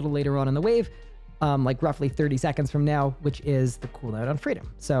freedom a little later on in the wave, like roughly 30 seconds from now, which is the cooldown on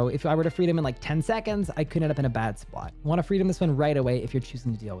freedom. So if I were to freedom in like 10 seconds, I could end up in a bad spot. You want to freedom this one right away if you're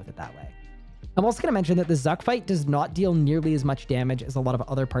choosing to deal with it that way. I'm also going to mention that the Zuck fight does not deal nearly as much damage as a lot of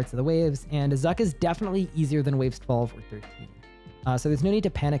other parts of the waves, and Zuck is definitely easier than waves 12 or 13. So there's no need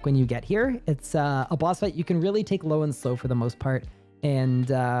to panic when you get here. It's a boss fight you can really take low and slow for the most part. And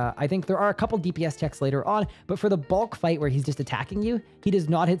I think there are a couple DPS checks later on, but for the bulk fight where he's just attacking you, he does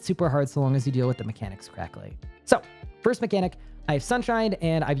not hit super hard so long as you deal with the mechanics correctly. So first mechanic, I have Sunshined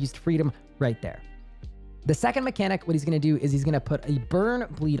and I've used Freedom right there. The second mechanic, what he's going to do is he's going to put a Burn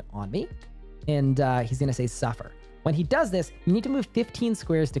Bleed on me, and he's going to say Suffer. When he does this, you need to move 15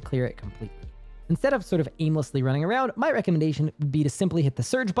 squares to clear it completely. Instead of sort of aimlessly running around, my recommendation would be to simply hit the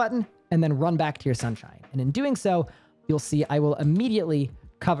Surge button and then run back to your Sunshine. And in doing so, you'll see I will immediately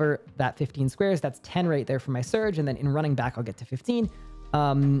cover that 15 squares. That's 10 right there for my Surge. And then in running back, I'll get to 15,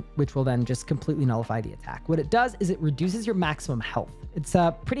 which will then just completely nullify the attack. What it does is it reduces your maximum health. It's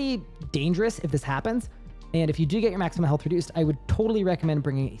pretty dangerous if this happens. And if you do get your maximum health reduced, I would totally recommend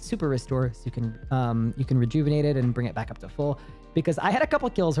bringing a Super Restore so you can rejuvenate it and bring it back up to full. Because I had a couple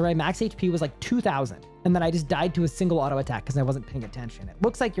kills where my max HP was like 2,000, and then I just died to a single auto attack because I wasn't paying attention. It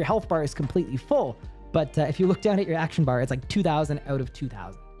looks like your health bar is completely full, but if you look down at your action bar, it's like 2,000 out of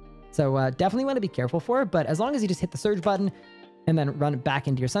 2,000. So definitely want to be careful for it, but as long as you just hit the Surge button and then run back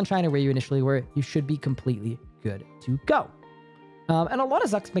into your Sunshine or where you initially were, you should be completely good to go. And a lot of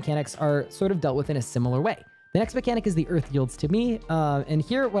Zuck's mechanics are sort of dealt with in a similar way. The next mechanic is the Earth Yields to me, and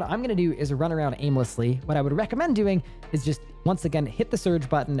here what I'm going to do is run around aimlessly. What I would recommend doing is just, once again, hit the Surge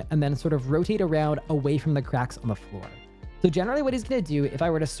button and then sort of rotate around away from the cracks on the floor. So generally what he's going to do, if I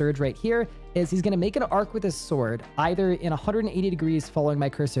were to Surge right here, is he's going to make an arc with his sword, either in 180 degrees following my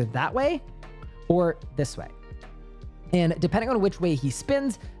cursor that way, or this way. And depending on which way he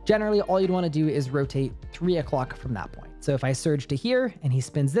spins, generally all you'd want to do is rotate 3 o'clock from that point. So if I Surge to here and he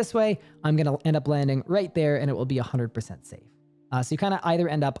spins this way, I'm going to end up landing right there and it will be 100% safe. So you kind of either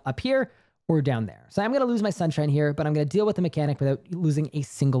end up here or down there. So I'm going to lose my Sunshine here, but I'm going to deal with the mechanic without losing a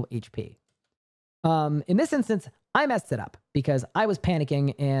single HP. In this instance, I messed it up because I was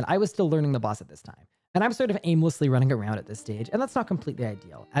panicking and I was still learning the boss at this time. And I'm sort of aimlessly running around at this stage, and that's not completely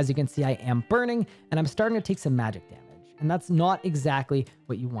ideal. As you can see, I am burning and I'm starting to take some magic damage. And that's not exactly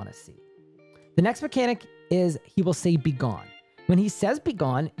what you want to see. The next mechanic is he will say Begone. When he says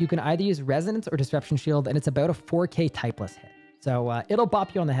Begone, you can either use Resonance or Disruption Shield, and it's about a 4K typeless hit. So it'll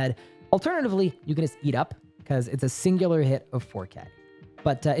bop you on the head. Alternatively, you can just Eat Up because it's a singular hit of 4K.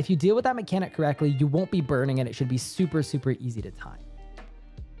 But if you deal with that mechanic correctly, you won't be burning and it should be super, super easy to time.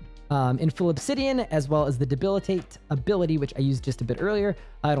 In Full Obsidian, as well as the Debilitate ability, which I used just a bit earlier,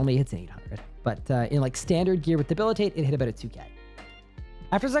 it only hits an 800. But in like standard gear with Debilitate, it hit about a 2K.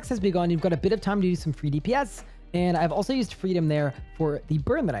 After Zuck has Begone, you've got a bit of time to do some free DPS, and I've also used Freedom there for the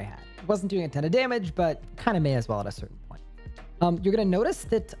burn that I had. It wasn't doing a ton of damage, but kind of may as well at a certain point. You're going to notice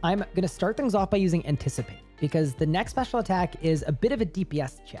that I'm going to start things off by using Anticipate, because the next special attack is a bit of a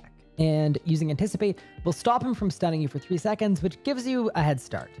DPS check, and using Anticipate will stop him from stunning you for 3 seconds, which gives you a head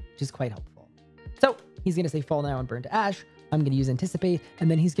start, which is quite helpful. So he's going to say Fall Now and Burn to Ash, I'm going to use Anticipate, and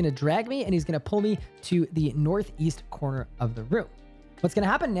then he's going to drag me and he's going to pull me to the northeast corner of the room. What's going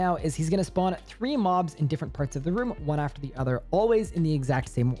to happen now is he's going to spawn 3 mobs in different parts of the room, one after the other, always in the exact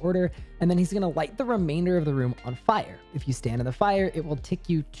same order. And then he's going to light the remainder of the room on fire. If you stand in the fire, it will tick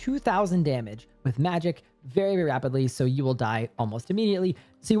you 2,000 damage with magic very, very rapidly. So you will die almost immediately.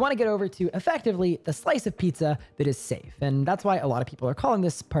 So you want to get over to effectively the slice of pizza that is safe. And that's why a lot of people are calling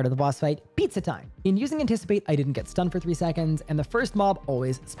this part of the boss fight pizza time. In using Anticipate, I didn't get stunned for 3 seconds, and the first mob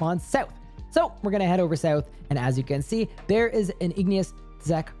always spawns south. So we're going to head over south, and as you can see, there is an igneous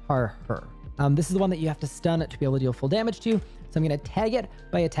Zek Har Her. This is the one that you have to stun to be able to deal full damage to, so I'm going to tag it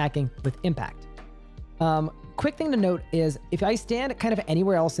by attacking with impact. Quick thing to note is if I stand kind of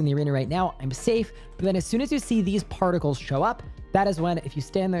anywhere else in the arena right now, I'm safe, but then as soon as you see these particles show up, that is when, if you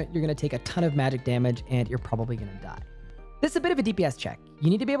stand there, you're going to take a ton of magic damage, and you're probably going to die. This is a bit of a DPS check. You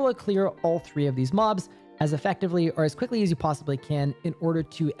need to be able to clear all 3 of these mobs as effectively or as quickly as you possibly can in order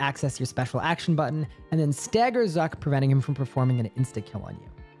to access your special action button and then stagger Zuck, preventing him from performing an insta-kill on you.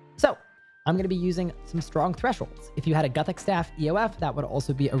 So I'm going to be using some strong thresholds. If you had a Gothic Staff EOF, that would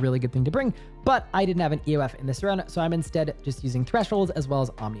also be a really good thing to bring, but I didn't have an EOF in this run, so I'm instead just using thresholds as well as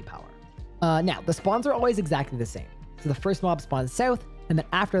Omni Power. Now, the spawns are always exactly the same. So the first mob spawns south, and then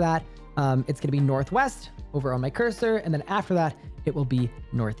after that, it's going to be northwest over on my cursor, and then after that, it will be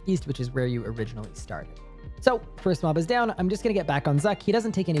northeast, which is where you originally started. So first mob is down. I'm just going to get back on Zuck. He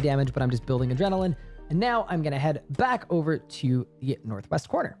doesn't take any damage, but I'm just building adrenaline. And now I'm going to head back over to the northwest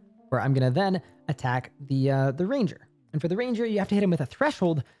corner, where I'm going to then attack the ranger. And for the ranger, you have to hit him with a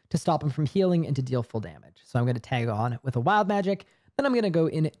threshold to stop him from healing and to deal full damage. So I'm going to tag on with a wild magic. Then I'm going to go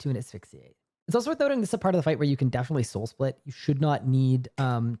into an asphyxiate. It's also worth noting this is a part of the fight where you can definitely soul split. You should not need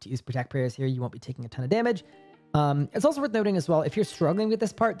to use protect prayers here. You won't be taking a ton of damage. It's also worth noting as well, if you're struggling with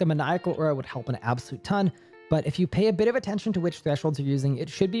this part, the maniacal aura would help an absolute ton. But if you pay a bit of attention to which thresholds you're using, it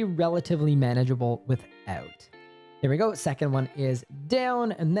should be relatively manageable without. There we go. Second one is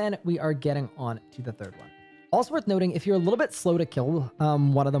down, and then we are getting on to the third one. Also worth noting, if you're a little bit slow to kill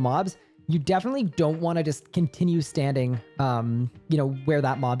one of the mobs, you definitely don't want to just continue standing, where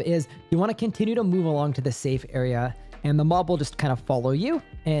that mob is. You want to continue to move along to the safe area, and the mob will just kind of follow you,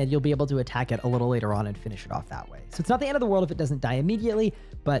 and you'll be able to attack it a little later on and finish it off that way. So it's not the end of the world if it doesn't die immediately,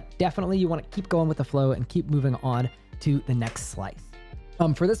 but definitely you want to keep going with the flow and keep moving on to the next slice.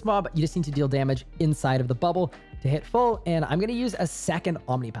 For this mob, you just need to deal damage inside of the bubble to hit full, and I'm going to use a second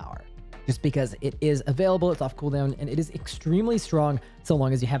Omni Power, just because it is available, it's off cooldown, and it is extremely strong so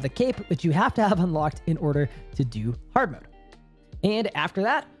long as you have the cape, which you have to have unlocked in order to do hard mode. And after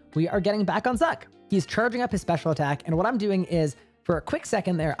that, we are getting back on Zuck. He's charging up his special attack, and what I'm doing is, for a quick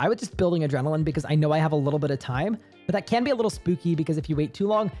second there, I was just building adrenaline because I know I have a little bit of time, but that can be a little spooky because if you wait too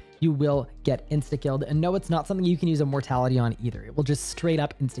long, you will get insta-killed. And no, it's not something you can use immortality on either. It will just straight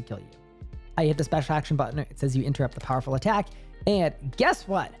up insta-kill you. I hit the special action button. It says you interrupt the powerful attack. And guess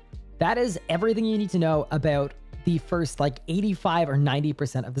what? That is everything you need to know about the first 85 or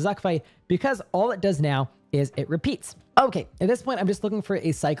 90% of the Zuck fight, because all it does now is it repeats. Okay, at this point, I'm just looking for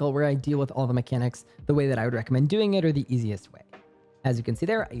a cycle where I deal with all the mechanics the way that I would recommend doing it, or the easiest way. As you can see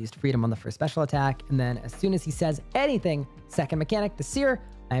there, I used freedom on the first special attack, and then as soon as he says anything, second mechanic, the seer,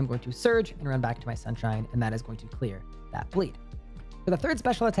 I am going to surge and run back to my sunshine, and that is going to clear that bleed. For the third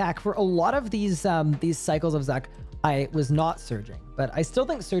special attack, for a lot of these cycles of Zuck, I was not surging, but I still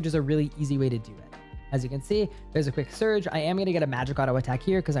think surge is a really easy way to do it. As you can see, there's a quick surge. I am going to get a magic auto attack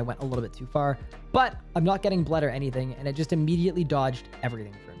here because I went a little bit too far, but I'm not getting bled or anything, and it just immediately dodged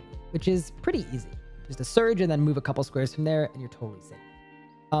everything for me, which is pretty easy. Just a surge and then move a couple squares from there, and you're totally safe.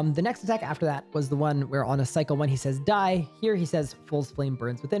 The next attack after that was the one where on a cycle 1 he says die. Here he says Fool's Flame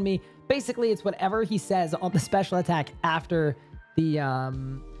burns within me. Basically, it's whatever he says on the special attack after the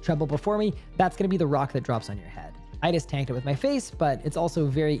treble before me. That's going to be the rock that drops on your head. I just tanked it with my face, but it's also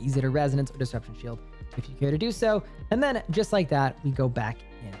very easy to resonance or disruption shield if you care to do so. And then just like that, we go back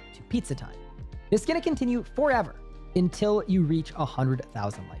into pizza time. This is going to continue forever until you reach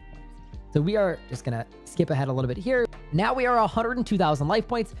 100,000 life points. So we are just going to skip ahead a little bit here. Now we are 102,000 life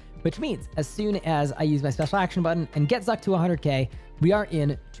points, which means as soon as I use my special action button and get Zuck to 100k, we are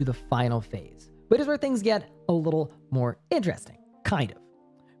into the final phase, which is where things get a little more interesting, kind of.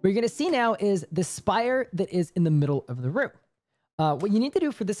 What you're going to see now is the spire that is in the middle of the room. What you need to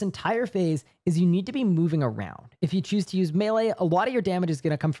do for this entire phase is you need to be moving around. If you choose to use melee, a lot of your damage is going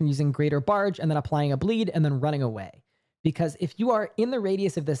to come from using Greater Barge and then applying a bleed and then running away. Because if you are in the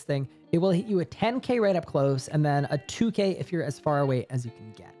radius of this thing, it will hit you a 10k right up close and then a 2k if you're as far away as you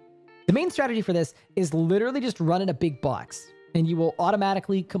can get. The main strategy for this is literally just run in a big box and you will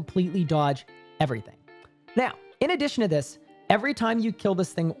automatically completely dodge everything. Now, In addition to this, every time you kill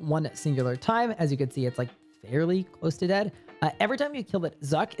this thing one singular time, as you can see, it's like fairly close to dead. Every time you kill it,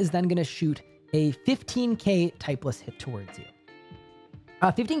 Zuck is then going to shoot a 15k typeless hit towards you.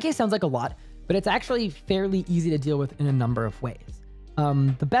 15k sounds like a lot, but it's actually fairly easy to deal with in a number of ways.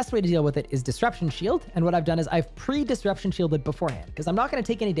 The best way to deal with it is Disruption Shield, and what I've done is I've pre-Disruption Shielded beforehand, because I'm not going to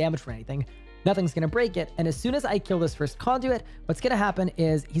take any damage for anything. Nothing's going to break it, and as soon as I kill this first conduit, what's going to happen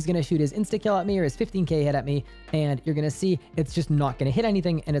is he's going to shoot his insta-kill at me, or his 15k hit at me, and you're going to see it's just not going to hit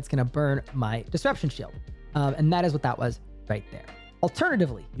anything, and it's going to burn my Disruption Shield. And that is what that was right there.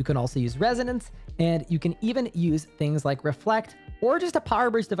 Alternatively, you can also use Resonance, and you can even use things like Reflect, or just a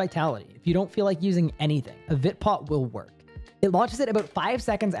Power Burst of Vitality. If you don't feel like using anything, a Vit Pot will work. It launches it about 5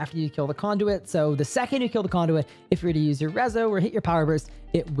 seconds after you kill the conduit, so the second you kill the conduit, if you were to use your Rezo or hit your Power Burst,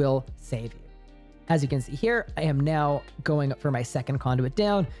 it will save you. As you can see here, I am now going for my second conduit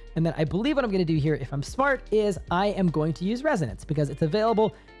down, and then I believe what I'm going to do here, if I'm smart, is I am going to use Resonance, because it's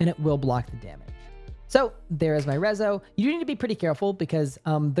available and it will block the damage. So there is my Rezo. You do need to be pretty careful, because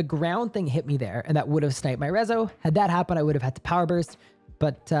the ground thing hit me there, and that would have sniped my Rezo. Had that happened, I would have had to Power Burst,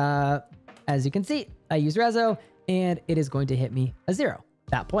 but as you can see, I use Rezo, and it is going to hit me a 0.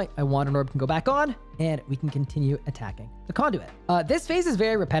 At that point, my Wanderer Orb can go back on, and we can continue attacking the conduit. This phase is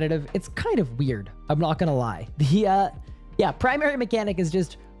very repetitive. It's kind of weird, I'm not gonna lie. The primary mechanic is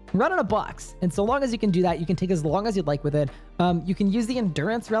just run on a box, and so long as you can do that, you can take as long as you'd like with it. You can use the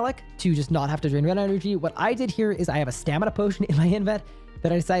Endurance Relic to just not have to drain red energy. What I did here is I have a Stamina Potion in my invent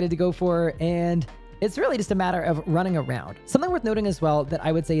that I decided to go for, and it's really just a matter of running around. Something worth noting as well that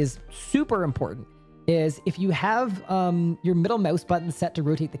I would say is super important is if you have your middle mouse button set to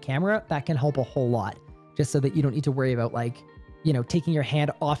rotate the camera, that can help a whole lot, just so that you don't need to worry about, like, you know, taking your hand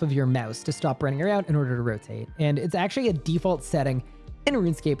off of your mouse to stop running around in order to rotate. And it's actually a default setting in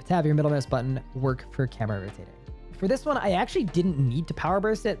RuneScape to have your middle mouse button work for camera rotating. For this one, I actually didn't need to Power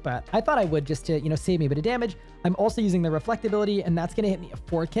Burst it, but I thought I would, just to, you know, save me a bit of damage. I'm also using the Reflect ability, and that's going to hit me a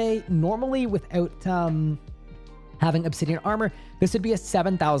 4k. Normally, without having Obsidian Armor, this would be a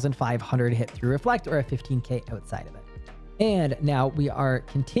 7,500 hit through Reflect, or a 15k outside of it. And now we are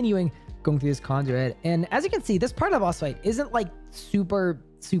continuing going through this conduit, and as you can see, this part of the boss fight isn't like super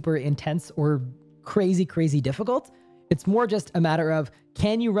intense or crazy difficult. It's more just a matter of,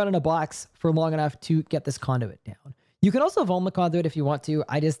 can you run in a box for long enough to get this conduit down? You can also vuln the conduit if you want to.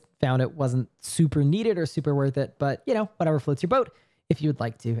 I just found it wasn't super needed or super worth it, but you know, whatever floats your boat if you would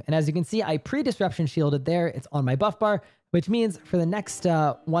like to. And as you can see, I pre-disruption shielded there. It's on my buff bar, which means for the next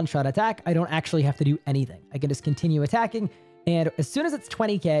one-shot attack, I don't actually have to do anything. I can just continue attacking. And as soon as it's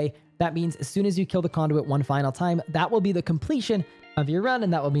 20k, that means as soon as you kill the conduit one final time, that will be the completion of your run.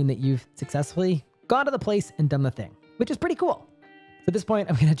 And that will mean that you've successfully gone to the place and done the thing, which is pretty cool. So at this point,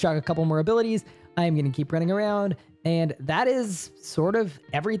 I'm going to chuck a couple more abilities. I'm going to keep running around. And that is sort of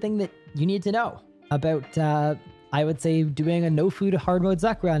everything that you need to know about, I would say, doing a no-food hard mode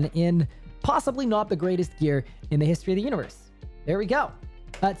Zuck run in possibly not the greatest gear in the history of the universe. There we go.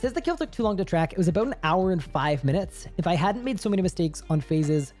 It says the kill took too long to track. It was about 1 hour and 5 minutes. If I hadn't made so many mistakes on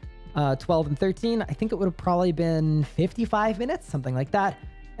phases 12 and 13, I think it would have probably been 55 minutes, something like that.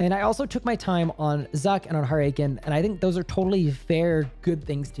 And I also took my time on Zuck and on aken, and I think those are totally fair, good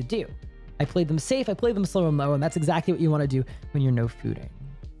things to do. I played them safe, I played them slow and low, and that's exactly what you want to do when you're no fooding.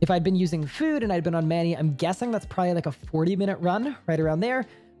 If I'd been using food and I'd been on Manny, I'm guessing that's probably like a 40-minute run, right around there,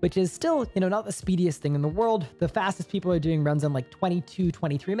 which is still, you know, not the speediest thing in the world. The fastest people are doing runs in like 22,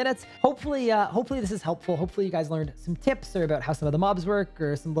 23 minutes. Hopefully this is helpful. Hopefully you guys learned some tips or about how some of the mobs work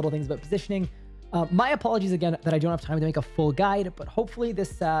or some little things about positioning. My apologies again that I don't have time to make a full guide, but hopefully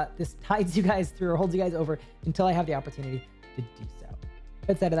this tides you guys through or holds you guys over until I have the opportunity to do so.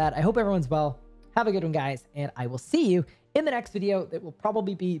 Outside of that, I hope everyone's well. Have a good one, guys, and I will see you in the next video that will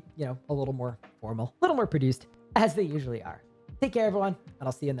probably be, you know, a little more formal, a little more produced, as they usually are. Take care, everyone, and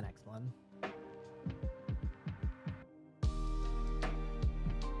I'll see you in the next one.